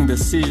 Making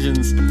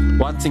decisions,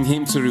 wanting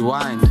him to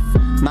rewind.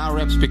 Now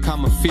rap's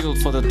become a field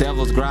for the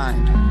devil's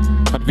grind.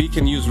 But we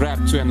can use rap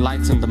to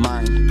enlighten the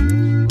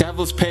mind.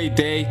 Devil's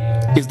payday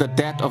is the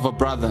death of a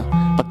brother.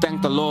 But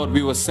thank the Lord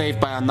we were saved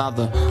by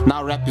another.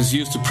 Now rap is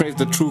used to praise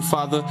the true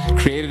Father,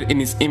 created in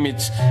his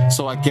image,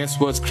 so I guess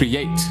words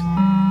create.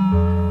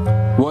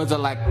 Words are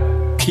like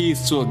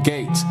keys to a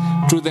gate.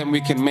 Through them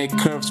we can make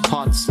curves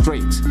part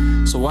straight.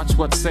 So watch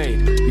what's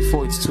said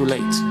before it's too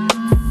late.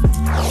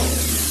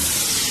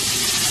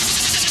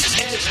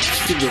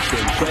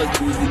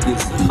 Pride music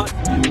is hot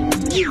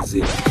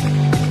music.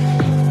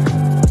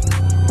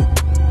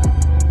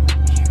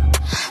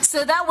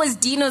 So that was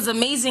Dino's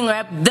amazing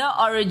rap,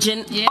 The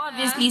Origin. Yeah.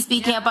 Obviously,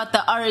 speaking about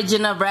the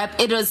origin of rap,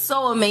 it was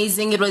so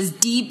amazing. It was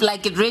deep,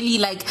 like it really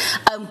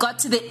got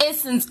to the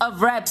essence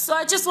of rap. So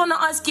I just want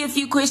to ask you a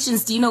few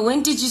questions, Dino.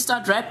 When did you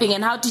start rapping,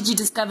 and how did you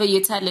discover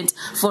your talent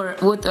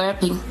with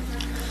rapping?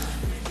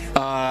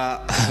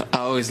 I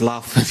always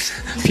laugh when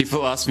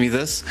people ask me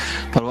this,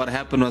 but what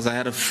happened was I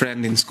had a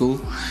friend in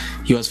school.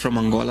 He was from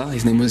Angola.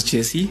 His name was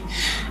Jesse,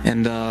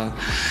 and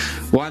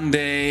one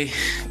day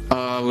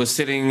we were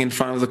sitting in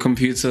front of the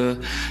computer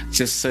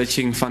just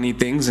searching funny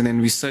things, and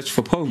then we searched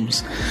for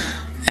poems.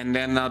 And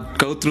then I'd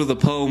go through the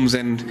poems,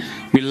 and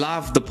we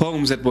loved the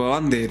poems that were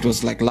on there. It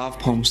was like love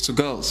poems to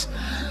girls.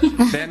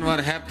 Then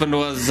what happened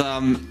was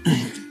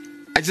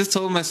I just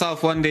told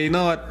myself one day, you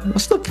know what,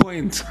 what's the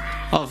point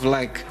of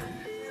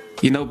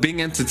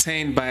being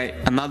entertained by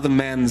another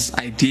man's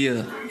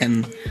idea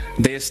and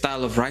their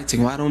style of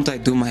writing? Why don't I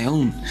do my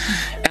own?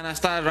 And I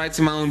started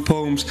writing my own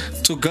poems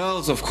to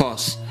girls, of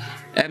course,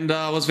 and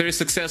I was very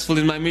successful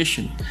in my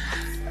mission.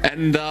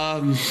 And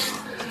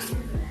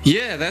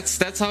yeah,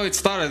 that's how it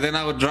started. Then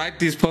I would write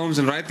these poems.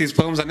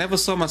 I never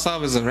saw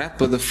myself as a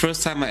rapper. The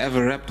first time I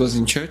ever rapped was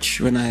in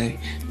church when I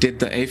did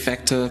the A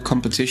Factor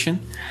competition.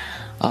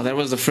 That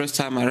was the first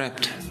time I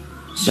rapped.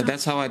 But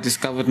that's how I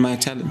discovered my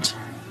talent.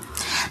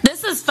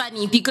 This is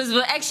funny because we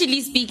were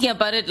actually speaking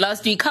about it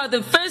last week, how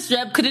the first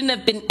rap couldn't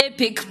have been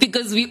epic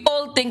because we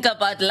all think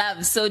about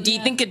love. So do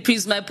you think it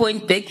proves my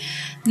point, Vic?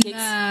 He's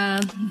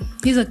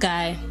a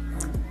guy.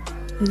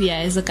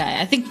 Yeah, he's a guy.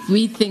 I think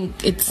we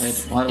think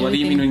it's... What do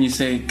you mean when you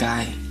say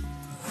guy?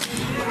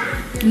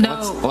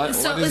 No. What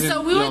is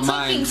in we were your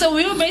mind? So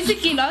we were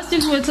basically last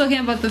week we were talking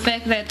about the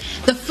fact that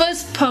the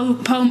first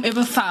poem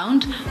ever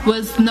found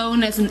was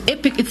known as an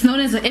epic. It's known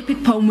as an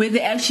epic poem where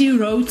they actually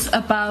wrote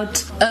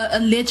about a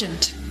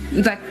legend,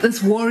 like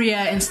this warrior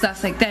and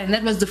stuff like that. And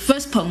that was the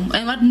first poem.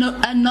 And what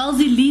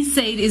Nalzi Lee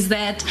said is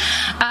that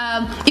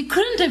it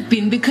couldn't have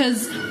been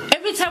because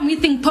every time we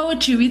think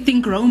poetry, we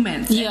think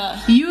romance. Yeah.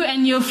 And you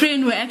and your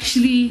friend were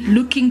actually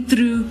looking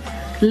through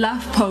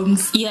love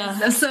poems.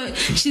 Yeah. So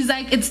she's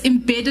like, it's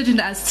embedded in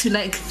us to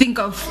think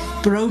of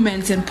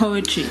romance and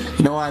poetry.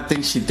 You know, I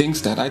think she thinks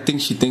that. I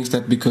think she thinks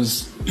that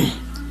because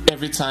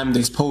every time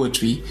there's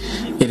poetry,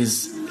 it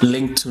is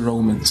linked to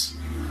romance.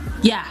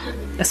 Yeah,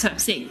 that's what I'm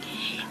saying.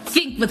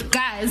 Think with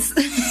guys.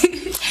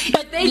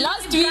 But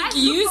last week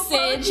you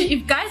said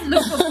if guys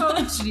look for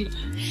poetry,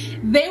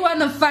 they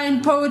want to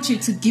find poetry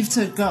to give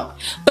to a girl.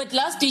 But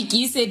last week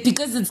you said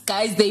because it's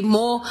guys, they're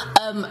more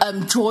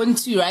drawn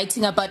to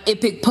writing about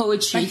epic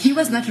poetry. But he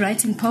was not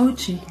writing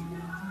poetry.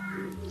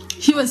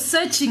 He was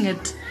searching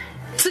it.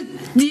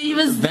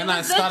 Then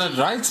I started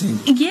writing.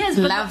 Yes,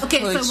 but Love okay.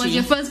 poetry. So was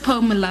your first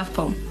poem a love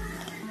poem?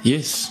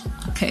 Yes.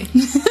 Okay.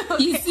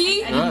 You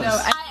see, I didn't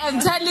know. am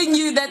telling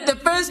you that the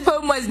first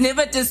poem was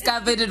never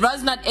discovered. It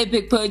was not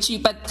epic poetry.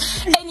 But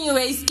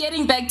anyways,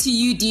 getting back to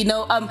you,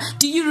 Dino.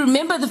 Do you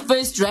remember the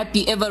first rap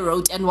you ever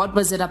wrote, and what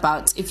was it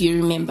about, if you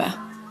remember?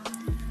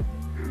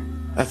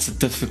 That's a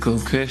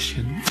difficult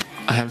question.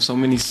 I have so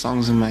many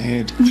songs in my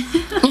head.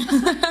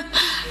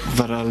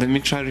 But let me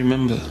try to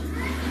remember.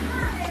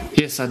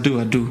 Yes, I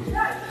do.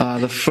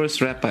 The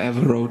first rap I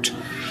ever wrote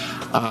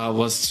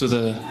was to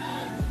the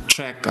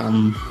track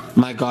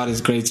My God Is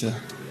Greater.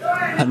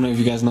 I don't know if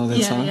you guys know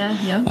that song.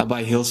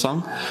 By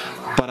Hillsong.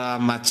 But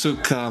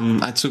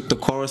I took the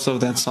chorus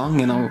of that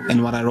song,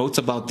 and what I wrote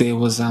about there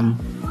was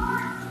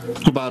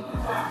about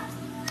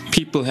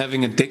people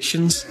having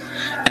addictions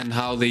and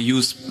how they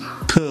use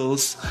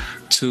pills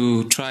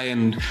to try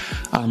and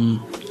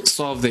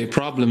solve their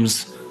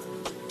problems,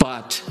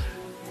 but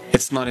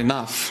it's not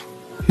enough.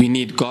 We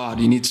need God.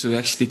 You need to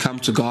actually come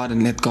to God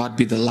and let God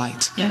be the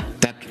light. Yeah.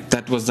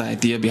 That was the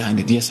idea behind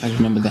it. Yes, I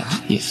remember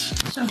that. Yes.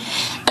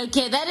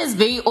 Okay, that is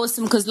very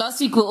awesome, because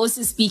last week we were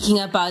also speaking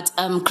about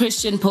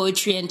Christian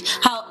poetry and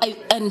how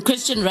and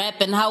Christian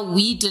rap, and how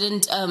we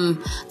didn't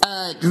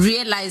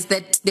realize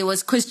that there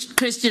was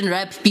Christian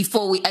rap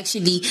before we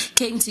actually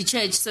came to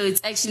church. So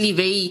it's actually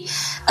very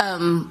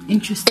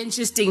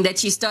interesting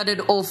that you started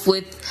off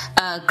with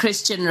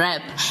Christian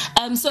rap.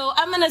 So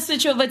I'm gonna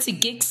switch over to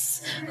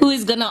Gix, who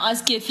is gonna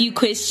ask you a few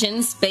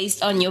questions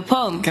based on your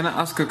poem. Can I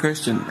ask a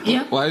question?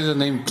 Yeah. Why is the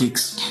name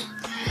Geeks?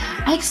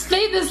 I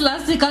explained this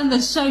last week on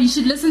the show. You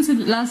should listen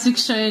to last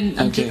week's show. And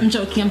Okay. I'm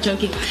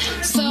joking.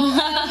 So,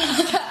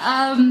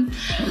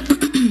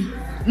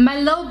 my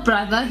little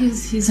brother,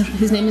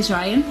 his name is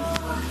Ryan,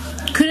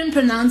 couldn't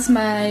pronounce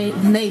my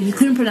name. He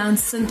couldn't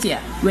pronounce Cynthia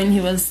when he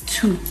was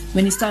 2.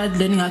 When he started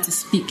learning how to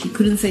speak, he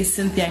couldn't say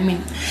Cynthia. I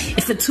mean,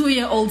 if a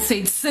 2-year-old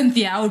said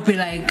Cynthia, I would be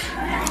like,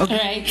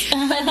 okay.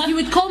 But he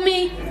would call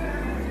me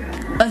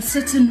a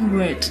certain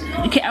word.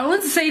 Okay, I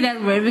won't say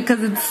that word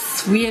because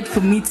it's weird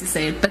for me to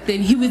say it, but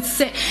then he would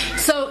say.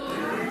 So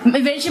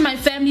eventually my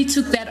family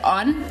took that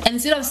on, and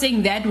instead of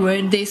saying that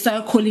word, they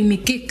started calling me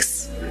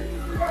Gix.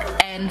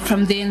 And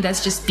from then,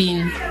 that's just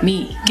been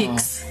me,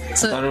 Gix. I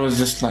thought it was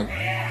just like,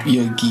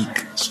 you're a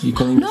geek. So you're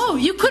calling No,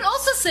 you could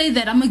also say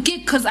that I'm a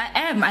geek, because I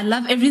am. I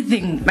love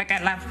everything. Like, I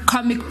love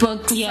comic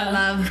books. Yeah. I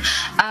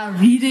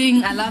love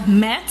reading. I love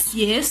maths.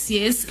 Yes.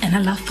 And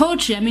I love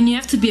poetry. I mean, you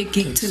have to be a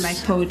geek to like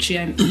poetry.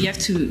 I mean, you have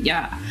to,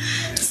 yeah.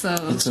 So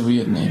It's a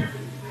weird name.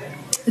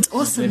 it's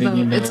awesome, Letting though.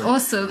 you know. It's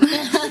awesome.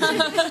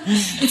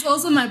 It's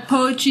also my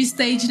poetry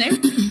stage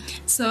name.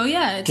 So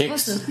yeah, it's Geeks.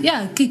 awesome.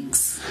 Yeah,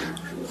 geeks.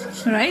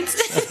 Right?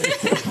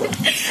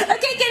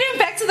 Okay, getting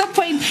back to the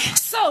point.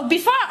 So,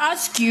 before I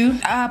ask you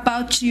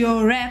about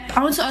your rap,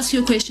 I want to ask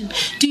you a question.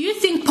 Do you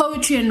think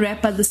poetry and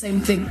rap are the same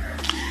thing?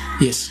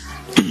 Yes.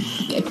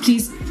 Okay,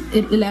 please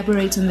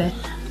elaborate on that.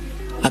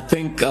 I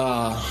think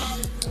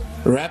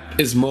rap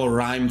is more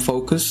rhyme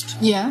focused,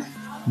 Yeah.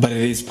 but it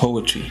is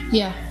poetry,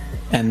 Yeah.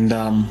 and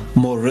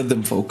more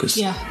rhythm focused.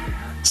 Yeah.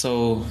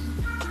 So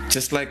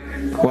just like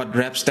what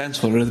rap stands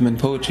for, rhythm and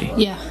poetry.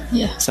 Yeah.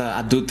 Yeah. So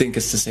I do think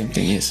it's the same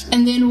thing, yes.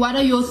 And then, what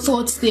are your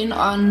thoughts then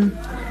on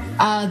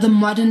the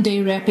modern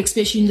day rap,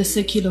 especially in the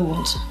secular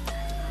world?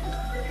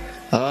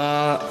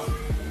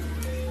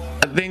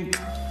 I think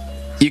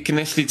you can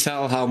actually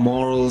tell how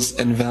morals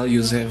and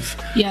values have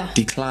Yeah.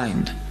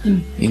 declined.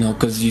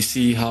 Because you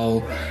see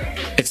how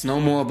it's no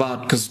more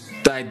about, because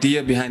the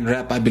idea behind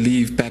rap, I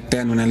believe back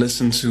then when I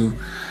listened to,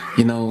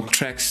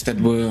 tracks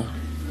that were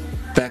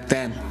back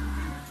then,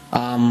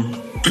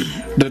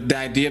 the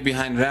idea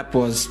behind rap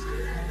was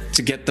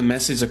to get the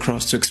message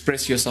across, to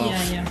express yourself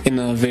in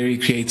a very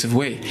creative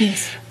way.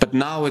 Yes. But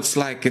now it's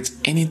like it's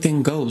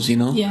anything goes,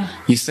 Yeah.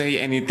 You say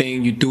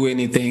anything, you do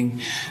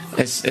anything.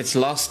 It's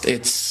lost.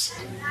 It's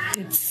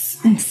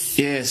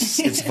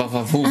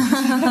vavavoom.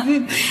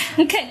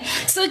 Okay,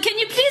 so can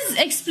you please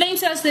explain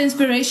to us the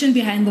inspiration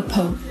behind the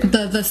poem,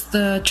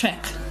 the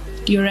track,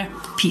 your rap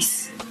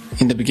piece?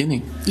 In the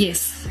beginning.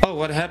 Yes. Oh,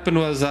 what happened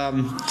was,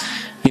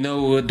 we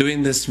were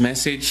doing this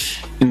message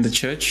in the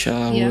church.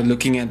 We were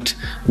looking at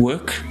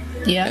work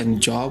and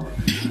job,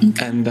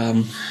 and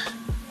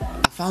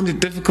I found it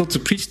difficult to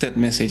preach that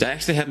message. I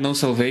actually had no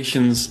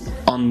salvations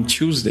on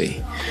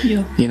Tuesday,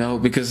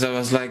 because I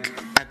was like,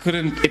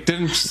 it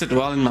didn't sit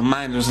well in my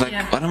mind. It was like,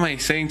 what am I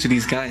saying to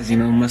these guys?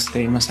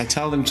 Must I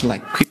tell them to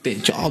like quit their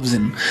jobs,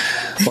 and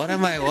what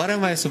am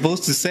I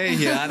supposed to say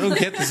here? I don't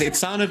get this. It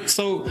sounded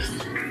so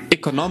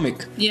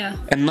economic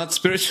and not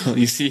spiritual,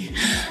 you see.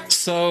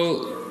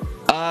 So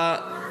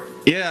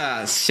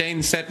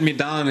Shane sat me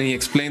down and he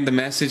explained the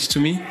message to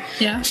me.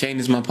 Shane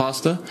is my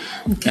pastor.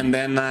 And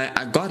then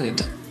I got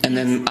it. And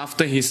then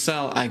after his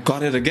cell, I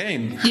got it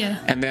again.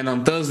 And then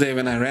on Thursday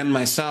when I ran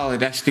my cell,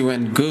 it actually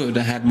went good.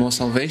 I had more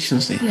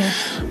salvations there.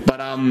 But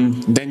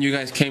then you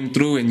guys came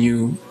through and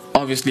you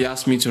obviously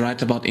asked me to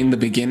write about in the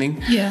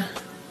beginning.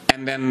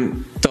 And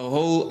then the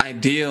whole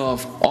idea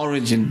of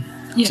origin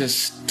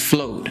just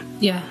flowed.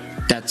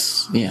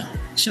 that's, yeah.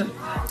 Sure.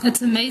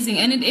 That's amazing.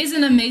 And it is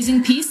an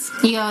amazing piece.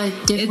 Yeah, it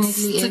definitely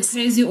It's is. a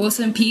crazy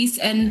awesome piece,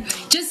 and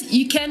just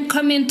you can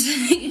comment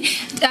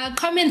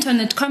comment on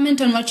it, comment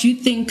on what you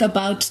think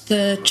about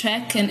the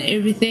track and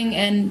everything,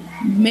 and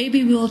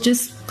maybe we'll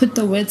just put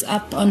the words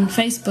up on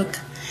Facebook.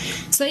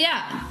 So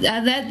yeah,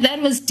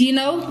 that was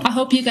Dino. I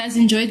hope you guys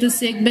enjoyed this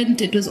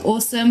segment. It was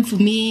awesome for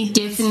me.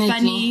 Definitely. It was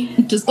funny.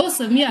 It was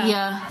awesome.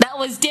 Yeah, that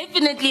was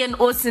definitely an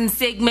awesome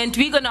segment.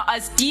 We're gonna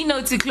ask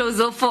Dino to close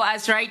off for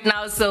us right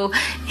now, so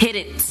hit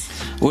it.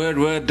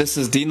 Word, this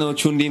is Dino,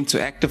 tuned in to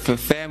Active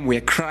FM,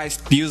 where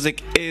Christ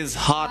music is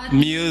hot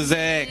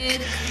music.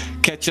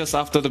 Catch us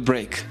after the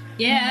break.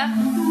 Yeah.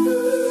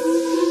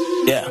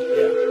 Yeah.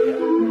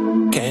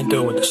 Can't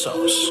do with the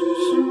sauce.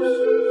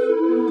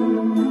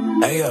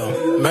 Hey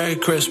yo, Merry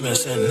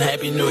Christmas and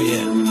Happy New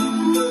Year.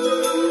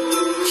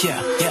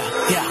 Yeah.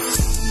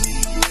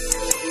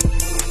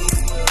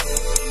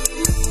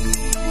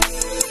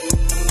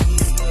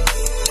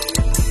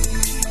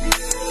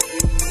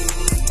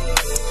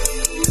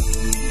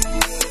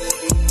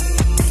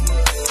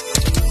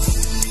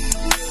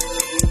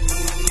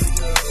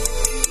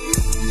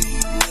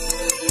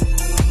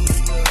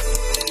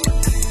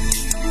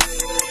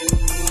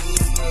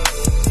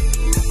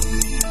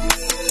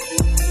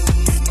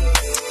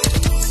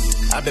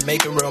 I've been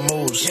making real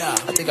moves. Yeah,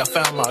 I think I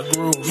found my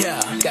groove.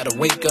 Yeah, gotta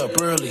wake up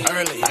early.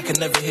 I can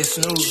never hit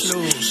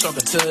snooze.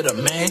 Talking to the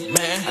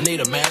man. I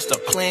need a master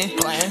plan.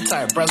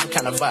 Tired brother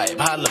kind of vibe.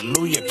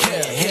 Hallelujah.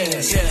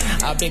 Yeah.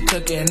 I've been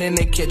cooking in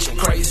the kitchen.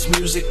 Christ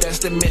music, that's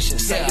the mission.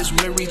 Sight is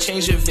weary,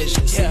 change your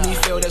vision. See me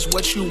feel that's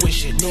what you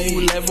wishing.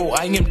 New level,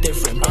 I am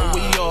different. But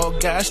we all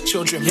God's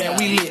children. Man,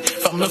 we lit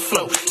from the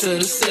floor to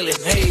the ceiling.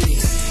 Hey.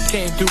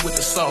 Came through with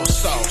the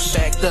sauce.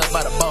 Backed up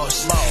by the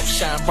boss.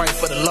 Shine bright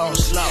for the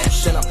lost.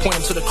 Then I point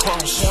him to the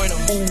cross.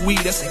 Ooh wee,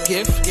 that's a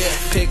gift.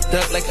 Picked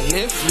up like a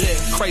lift.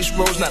 Christ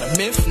rose, not a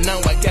myth. Now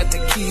I got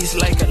the keys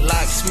like a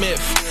locksmith.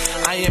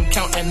 I am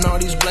counting all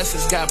these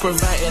blessings. God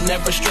providing,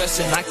 never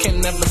stressing. I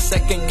can never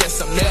second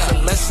guess. I'm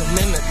never lesson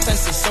in the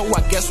testing. So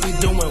I guess we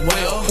doing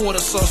well. Pour the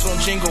sauce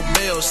on Jingle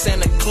Bells.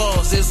 Santa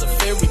Claus is a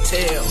fairy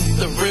tale.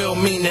 The real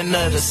meaning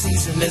of the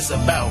season is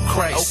about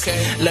Christ.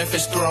 Left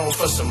his throne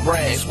for some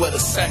rags with a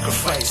sacrifice.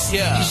 He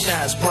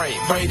shines bright,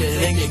 brighter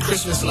than your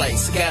Christmas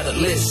lights. Got a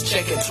list,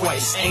 check it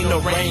twice. Ain't no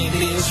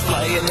reindeers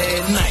flying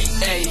at night.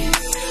 Hey,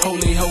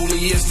 holy,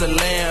 holy is the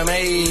Lamb.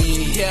 Hey,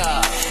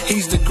 yeah,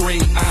 he's the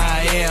great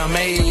I am.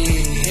 Hey,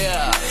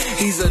 yeah,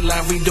 he's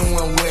alive, we doing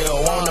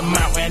well. On the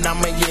mountain,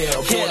 I'ma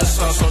yell. Pour the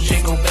sauce on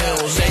Jingle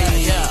Bells.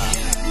 Hey, yeah.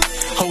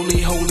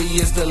 Holy, holy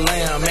is the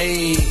Lamb,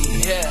 hey,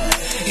 yeah.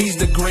 He's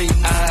the great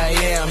I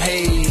am,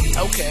 hey,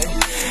 okay.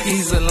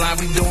 He's alive,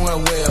 we doing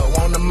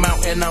well. On the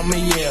mountain, I'ma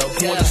yell.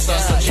 Pour the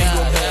sauce on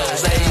Jingle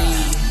Bells,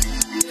 hey.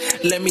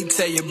 Let me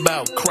tell you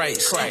about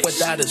Christ.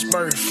 Without his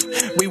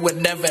birth, we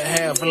would never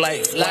have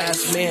life.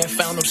 Last man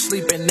found him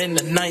sleeping in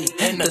the night.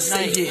 And the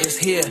Savior is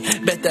here.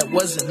 Bet that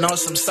was an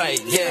awesome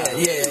sight. Yeah.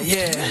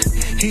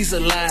 He's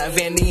alive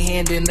and he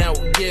handing out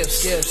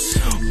gifts.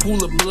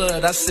 Pool of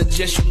blood, I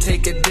suggest you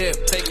take a dip.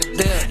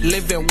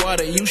 Living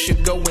water, you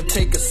should go and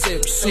take a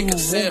sip. Take a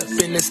sip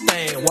in this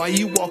thing while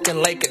you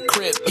walking like a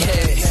crip.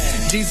 Yeah.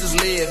 Jesus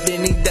lived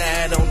and he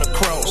died on the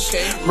cross.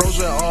 Rose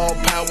with all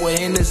power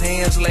in his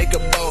hands like a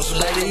boss.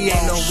 But he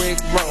ain't no Rick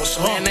Ross.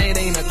 Man, that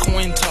ain't a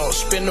coin toss.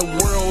 Spin the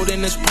world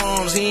in his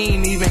palms, he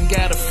ain't even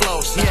got a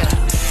floss.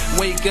 Yeah.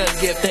 Wake up,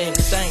 give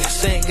thanks.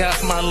 Thank God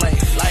for my life.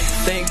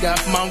 Thank God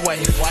for my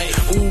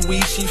wife. Ooh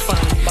wee, she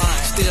fine.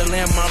 Still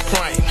in my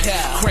prime.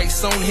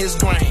 Christ on his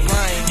grind.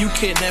 You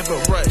can never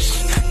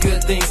rush.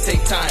 Good things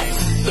take time.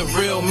 The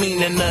real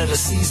meaning of the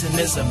season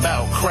is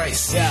about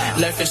Christ.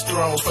 Left his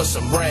throne for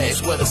some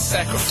rags with a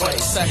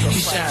sacrifice. He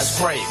shines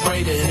bright,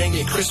 brighter than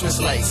your Christmas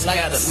lights.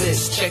 Got a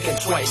list, check it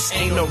twice.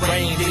 Ain't no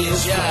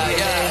reindeers.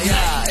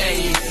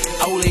 Hey,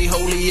 holy,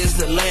 holy is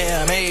the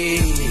Lamb. Hey,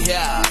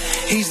 yeah.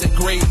 He's the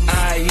great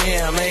I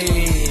am.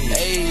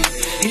 Hey,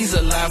 he's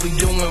alive, we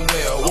doing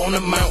well. On the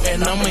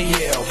mountain, I'ma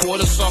yell. Pour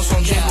the sauce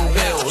on Jingle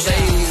Bells.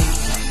 Hey,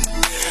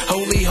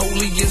 holy,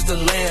 holy is the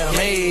Lamb.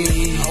 Hey,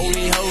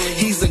 holy, holy.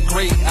 He's the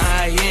great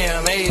I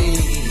am. Hey,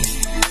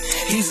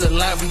 he's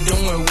alive, we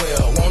doing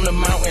well. On the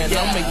mountain,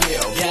 I'ma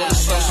yell. Pour the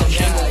sauce on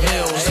Jingle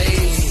Bells.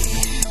 Hey,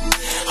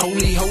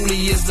 holy, holy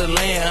is the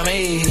Lamb.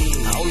 Hey,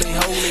 holy,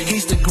 holy.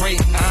 He's the great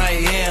I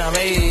am.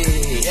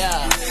 Hey,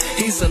 yeah.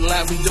 He's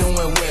alive, we doing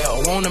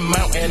well. On the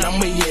mountain,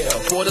 I'ma yell.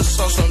 Pour the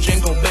sauce on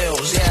Jingle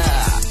Bells,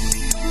 yeah.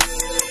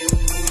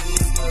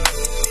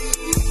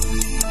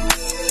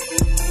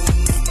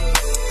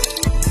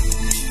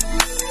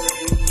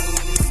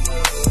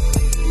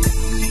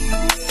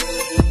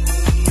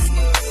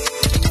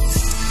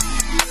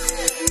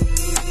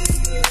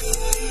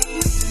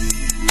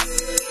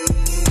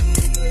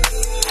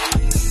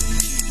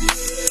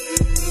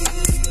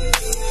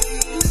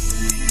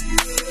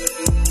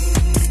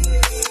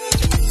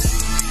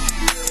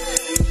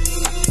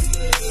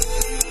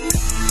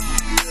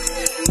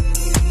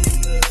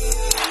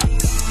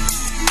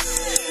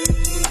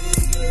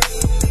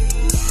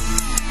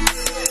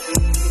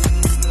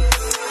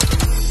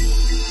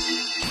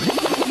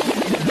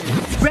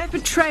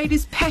 Trade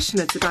is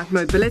passionate about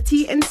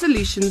mobility and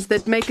solutions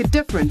that make a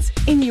difference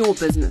in your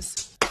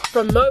business.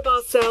 From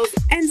mobile sales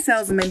and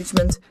sales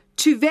management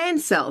to van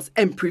sales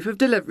and proof of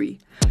delivery.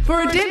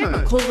 For a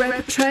demo, call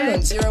Rapid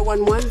Trade on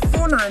 011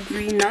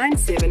 493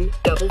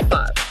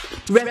 9755.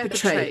 Rapid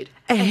Trade,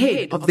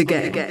 ahead of the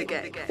game.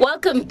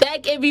 Welcome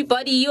back,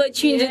 everybody. You are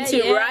tuned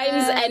into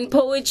Rhymes and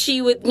Poetry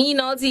with me,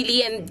 Nalzi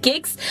Lee, and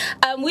Gix.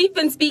 We've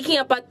been speaking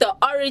about the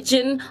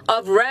origin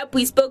of rap.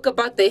 We spoke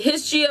about the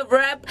history of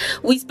rap.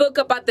 We spoke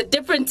about the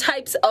different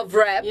types of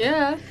rap.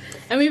 Yeah,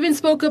 and we even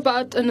spoke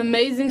about an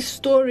amazing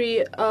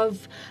story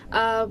of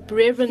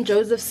Reverend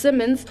Joseph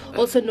Simmons,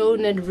 also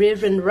known as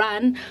Reverend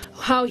Ran,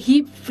 how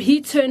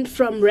he turned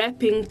from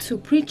rapping to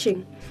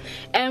preaching.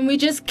 And we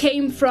just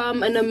came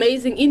from an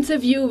amazing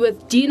interview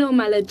with Dino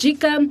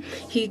Malajika.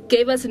 He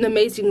gave us an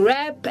amazing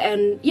rap,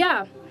 and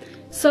yeah.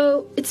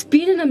 So it's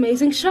been an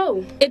amazing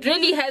show. It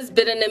really has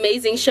been an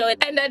amazing show,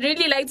 and I'd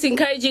really like to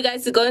encourage you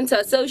guys to go into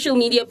our social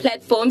media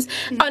platforms.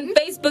 On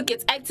Facebook,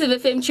 it's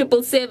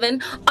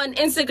ActiveFM777. On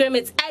Instagram,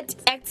 it's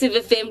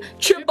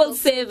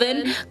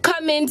 @ActiveFM777.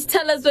 Comment,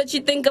 tell us what you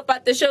think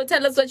about the show.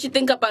 Tell us what you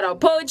think about our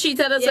poetry.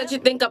 Tell us what you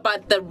think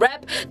about the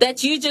rap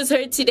that you just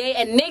heard today.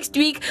 And next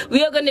week,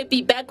 we are going to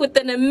be back with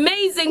an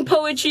amazing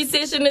poetry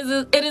session.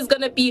 It is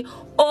going to be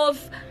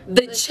off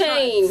the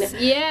chain. Charts.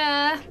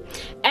 Yeah.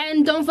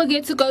 And don't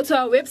forget to go to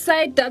our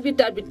website,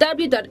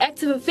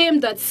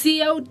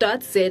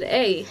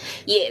 www.activefm.co.za.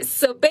 Yes,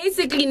 so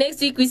basically next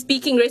week we're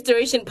speaking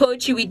restoration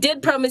poetry. We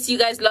did promise you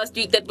guys last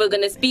week that we're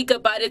going to speak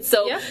about it,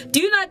 so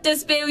do not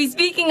despair. We're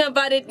speaking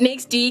about it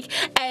next week,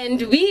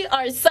 and we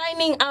are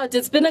signing out.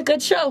 It's been a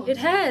good show. It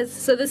has.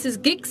 So this is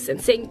Gix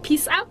and saying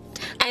peace out.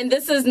 And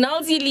this is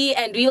Nalzi Lee,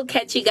 and we'll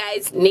catch you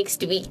guys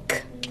next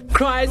week.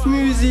 Christ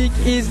music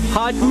is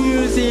hot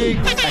music.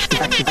 Christ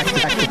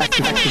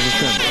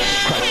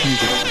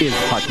music is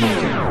hot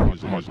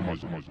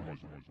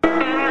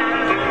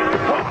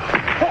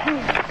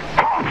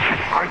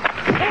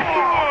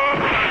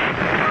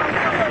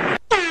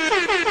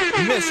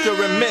Mr.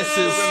 and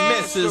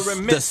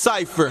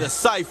Mrs.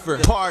 Decipher,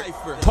 part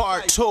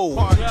 2.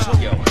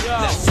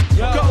 Let's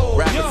go.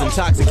 Rappers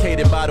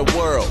intoxicated by the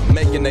world,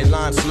 making their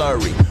lines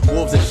slurry.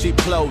 Wolves in sheep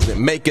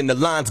clothing, making the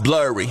lines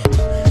blurry.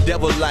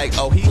 Devil like,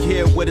 oh, he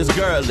here with his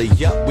girly.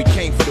 Yup, we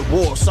came for the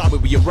war, sorry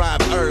we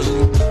arrived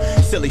early.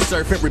 Silly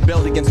serpent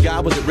rebelled against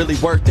God, was it really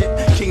worth it?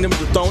 Kingdom of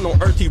the throne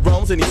on earth he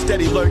roams and he's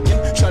steady lurking,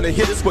 trying to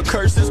hit us with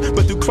curses,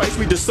 but through Christ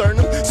we discern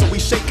him, so we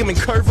shake him and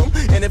curve him.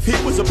 And if he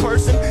was a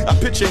person, I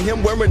picture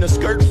him wearing a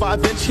skirt,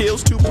 5-inch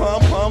heels, 2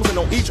 pom-poms, and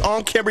on each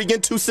arm carrying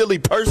 2 silly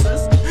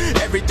purses.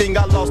 Everything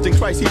I lost in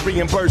Christ he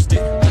reimbursed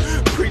it.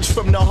 Preach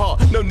from the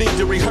heart, no need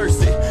to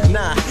rehearse it.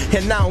 Nah,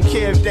 and I don't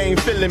care if they ain't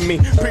feeling me.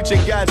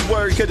 Preaching God's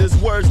word, cause his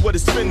word's what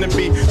it's finna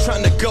be.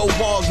 Trying to go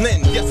all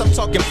in, yes I'm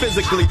talking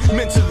physically,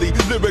 mentally,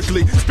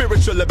 lyrically,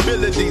 spiritual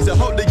abilities. The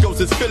Holy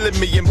Ghost is filling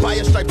me, and by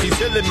his stripes he's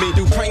healing me.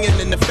 Through praying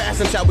in the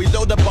fast until we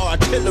load up our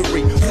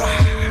artillery.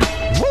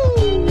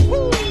 Woo,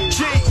 woo,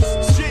 jeez.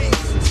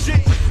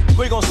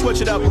 We're gonna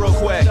switch it up real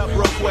quick.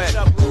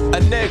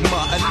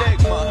 Enigma,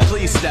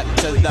 please step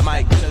to the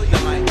mic.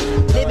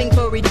 Living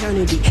for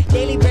eternity,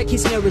 daily bread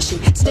keeps nourishing.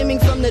 Stemming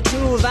from the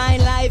true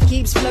vine, life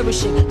keeps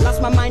flourishing.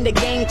 Lost my mind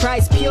again,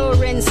 Christ, pure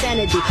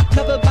insanity.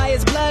 Covered by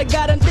his blood,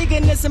 God, I'm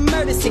thinking it's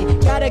emergency.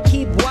 Gotta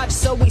keep watch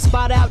so we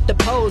spot out the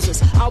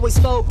posers. Always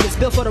focused,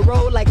 built for the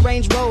road like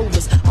Range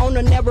Rovers. On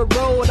a narrow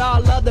road,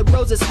 all other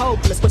roads is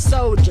hopeless. We're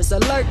soldiers,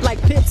 alert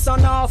like pits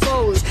on all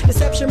foes.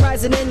 Deception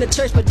rising in the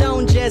church, but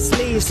don't just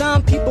leave.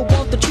 Some people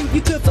want the truth,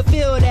 you could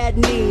fulfill that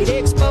need.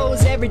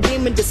 Expose every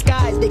demon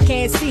disguise they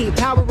can't see.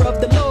 Power of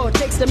the Lord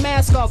takes the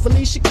mask off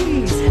Alicia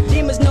Keys.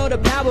 Demons know the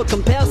power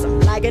compels them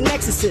like an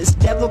exorcist.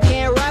 Devil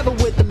can't rival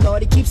with the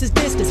Lord, he keeps his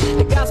distance.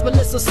 The gospel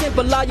is so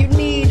simple, all you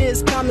need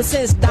is common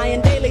sense.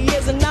 Dying daily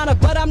is an honor,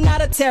 but I'm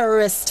not a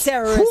terrorist.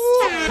 Okay,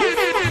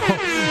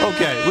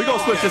 we're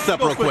gonna switch this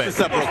up real quick.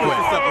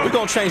 We're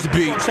gonna change the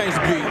beat, change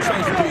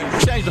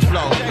the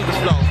flow.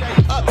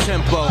 Up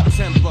tempo,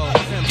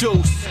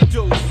 deuce.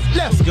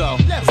 Let's go.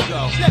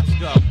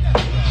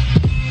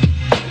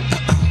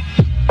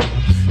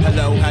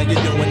 Hello, how you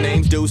doing?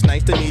 Name's Deuce,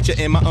 nice to meet you.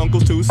 And my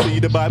uncle's too. See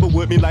the Bible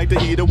with me like the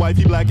heater.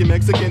 Wifey black and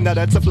Mexican, now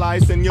that's a fly.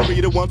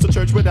 Senorita wants a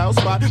church without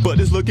spot, but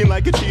it's looking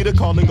like a cheater.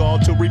 Calling all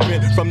to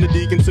repent, from the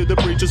deacon to the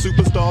preacher.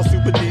 Superstar,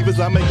 super divas,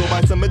 I may go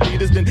buy some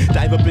Adidas, then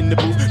dive up in the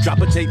booth, drop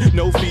a tape,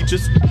 no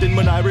features. Then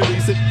when I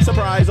release it,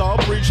 surprise, all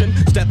preaching.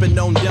 Stepping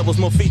on devils,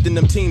 more feet than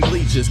them team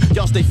bleachers.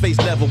 Y'all stay face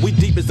level, we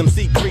deep as them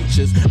sea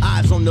creatures.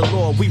 Eyes on the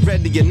Lord, we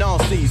ready in all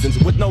seasons.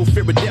 With no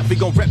fear of death, we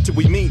gon' rep till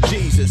we meet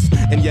Jesus.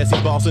 And yes,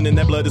 he's bossing, and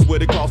that blood is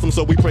what it costs him.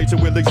 So we pray till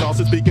we're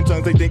exhausted, speaking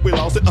tongues, they think we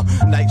lost it.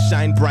 Light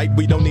shine bright,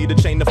 we don't need a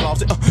chain to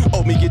floss it.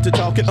 Oh, me get to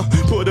talking,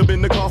 put him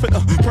in the coffin.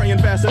 Praying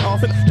fast and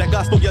often, that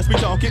gospel, yes, we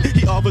talking.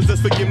 He offers us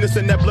forgiveness,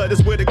 and that blood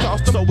is what it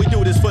costs. So we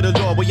do this for the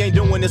Lord, we ain't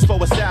doing this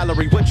for a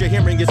salary. What you're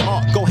hearing is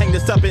art, go hang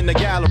this up in the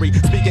gallery.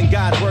 Speaking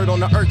God's word on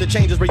the earth that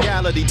changes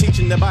reality.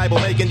 Teaching the Bible,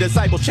 making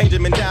disciples,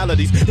 changing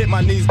mentalities. Hit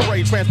my knees,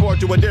 pray, transport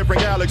to a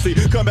different galaxy.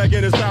 Come back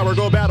in his power,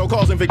 go battle,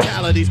 causing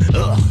fatalities.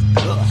 Ow.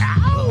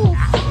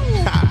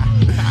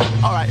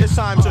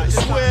 time to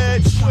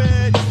switch.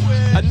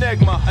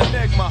 Enigma.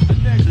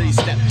 Please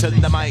step to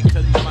the mic.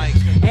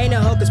 Ain't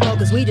no hocus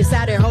pocus, we just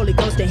out there Holy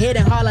Ghost and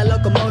hidden hall like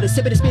locomotives.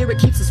 Sipping the spirit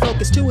keeps us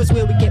focused. To his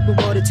will we get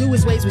rewarded. To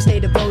his ways we stay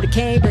devoted.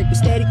 Can't break, we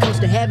steady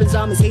coast to heaven's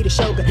arms. He the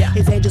shogun.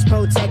 His angels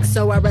protect,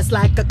 so I rest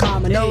like a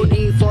karma. No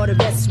need for the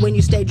vests when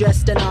you stay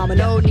dressed in armor.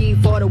 No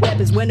need for the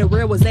weapons when the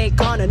real was ain't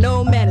corner.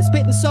 No man is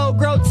spitting so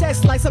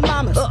grotesque like some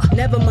mamas.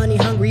 Never money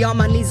hungry, all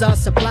my needs are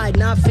supplied.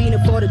 Not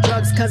fiending for the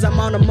drugs, cause I'm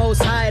on the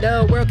most high.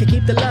 The world can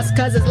keep the lust,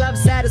 cause it's love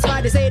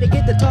satisfied. They say to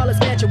get the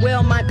tallest mansion,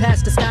 well, might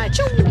pass the sky.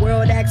 The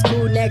world acts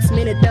cool, next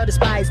minute they'll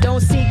despise.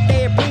 Don't seek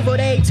their approval,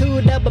 they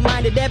too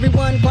double-minded.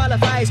 Everyone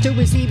qualifies to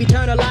receive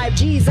eternal life.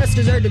 Jesus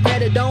deserves the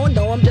credit, don't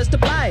know I'm just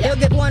applied. They'll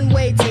get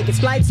one-way tickets,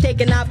 flights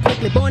taken off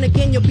quickly. Born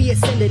again, you'll be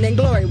ascending in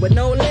glory with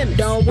no limit.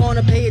 Don't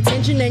wanna pay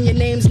attention and your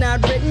name's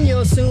not written.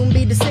 You'll soon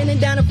be descending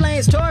down the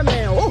flames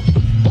torment. Ooh.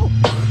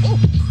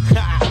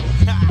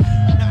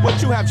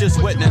 What you have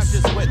just witnessed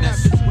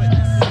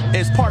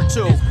is part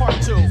two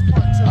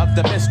of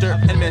the Mr.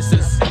 and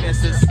Mrs.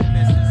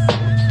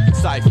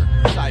 Cypher.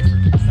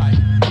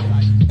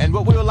 And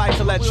what we would like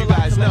to let you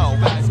guys know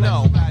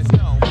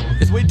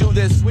is we do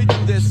this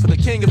for the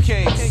King of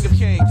Kings,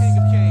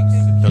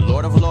 the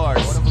Lord of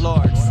Lords,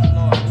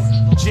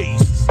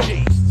 Jesus.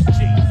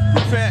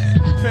 Repent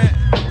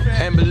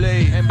and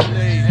believe.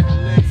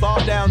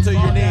 Fall down to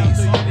your knees.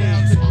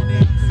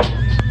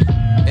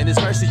 In His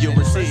mercy you'll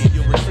receive.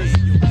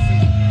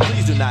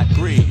 Please do not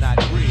grieve.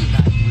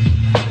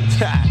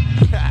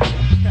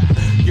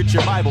 Get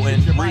your Bible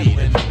and read.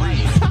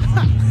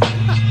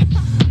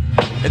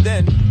 And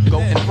then go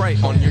and pray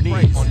on your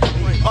knees.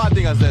 Oh, I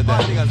think I said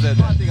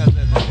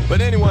that.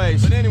 But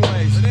anyways, I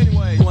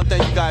want to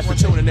thank you guys for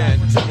tuning in.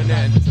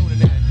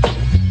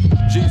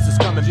 Jesus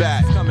coming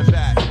back.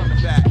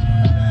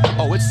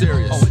 Oh, it's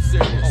serious.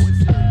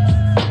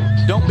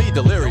 Don't be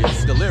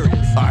delirious.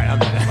 All right, I'm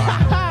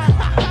done.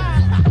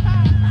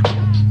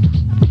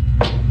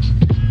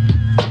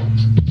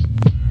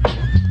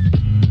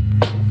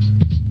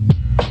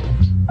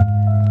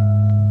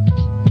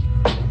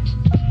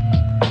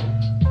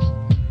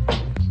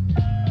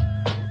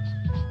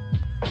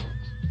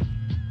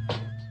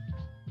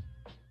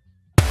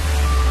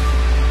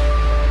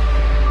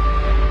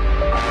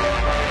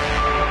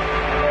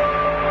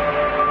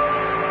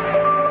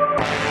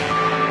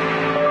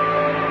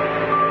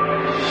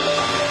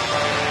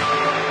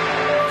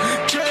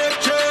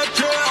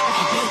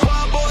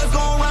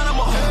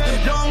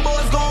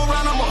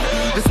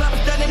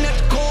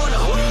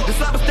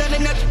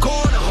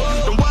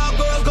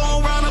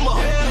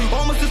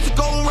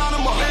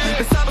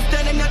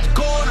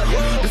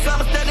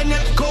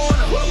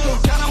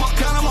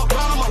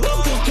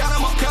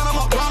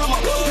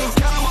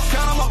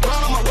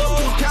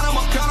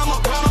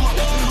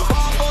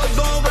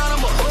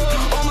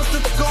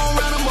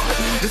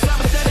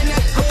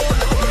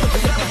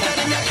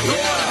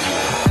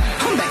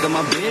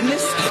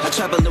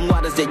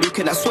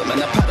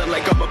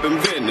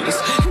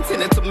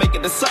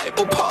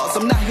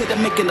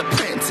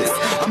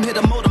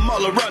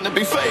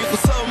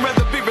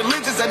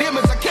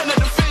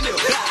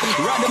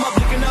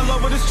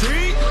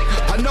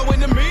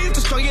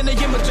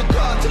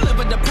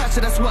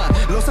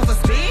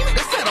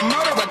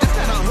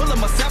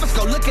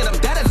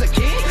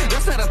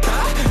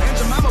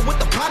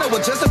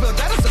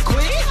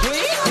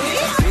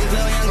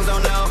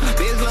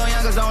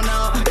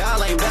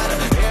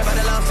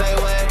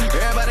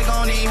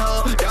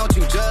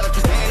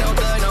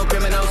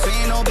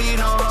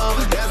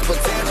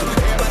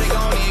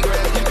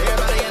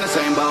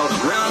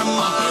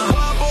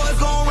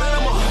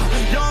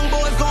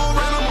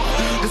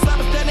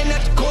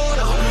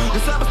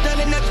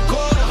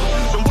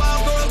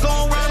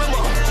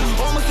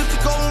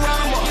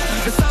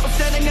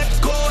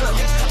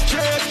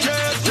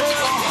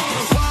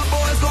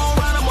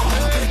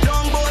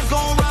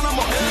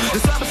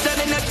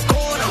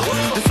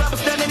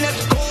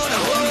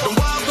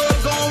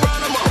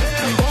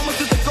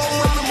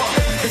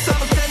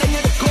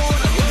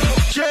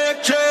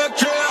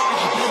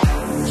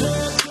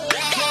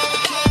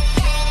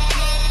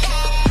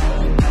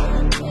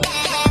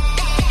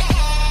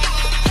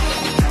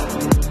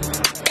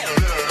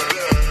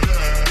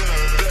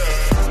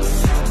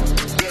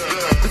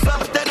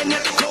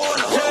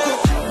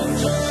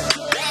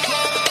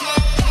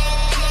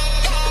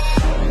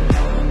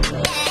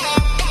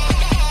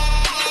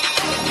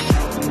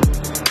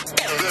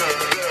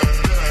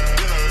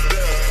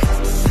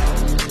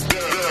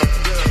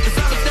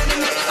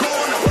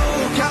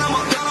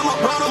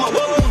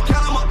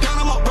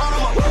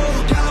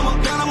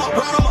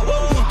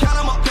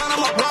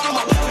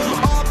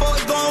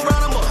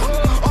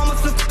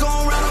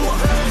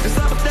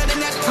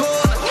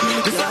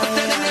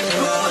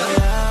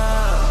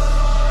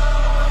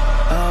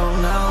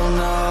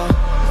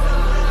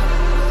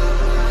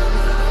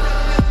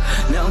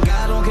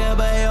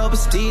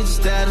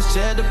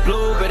 Shed the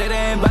blue, but it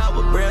ain't about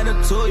what brand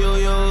of tool you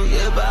use.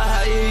 Yeah, about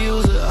how you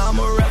use it. I'm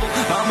a rebel,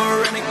 I'm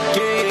a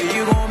renegade.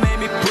 You gon' make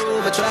me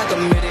prove it. Try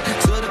committed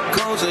to the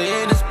culture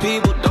in this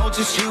people, don't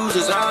just use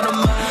us. I don't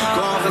mind.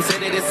 Going from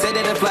city to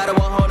city to fly to a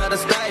whole nother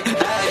state.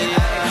 Hey,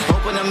 hey.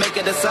 Hoping to make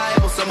a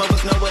disciple, some of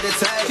us know what it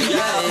takes.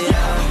 Hey, hey.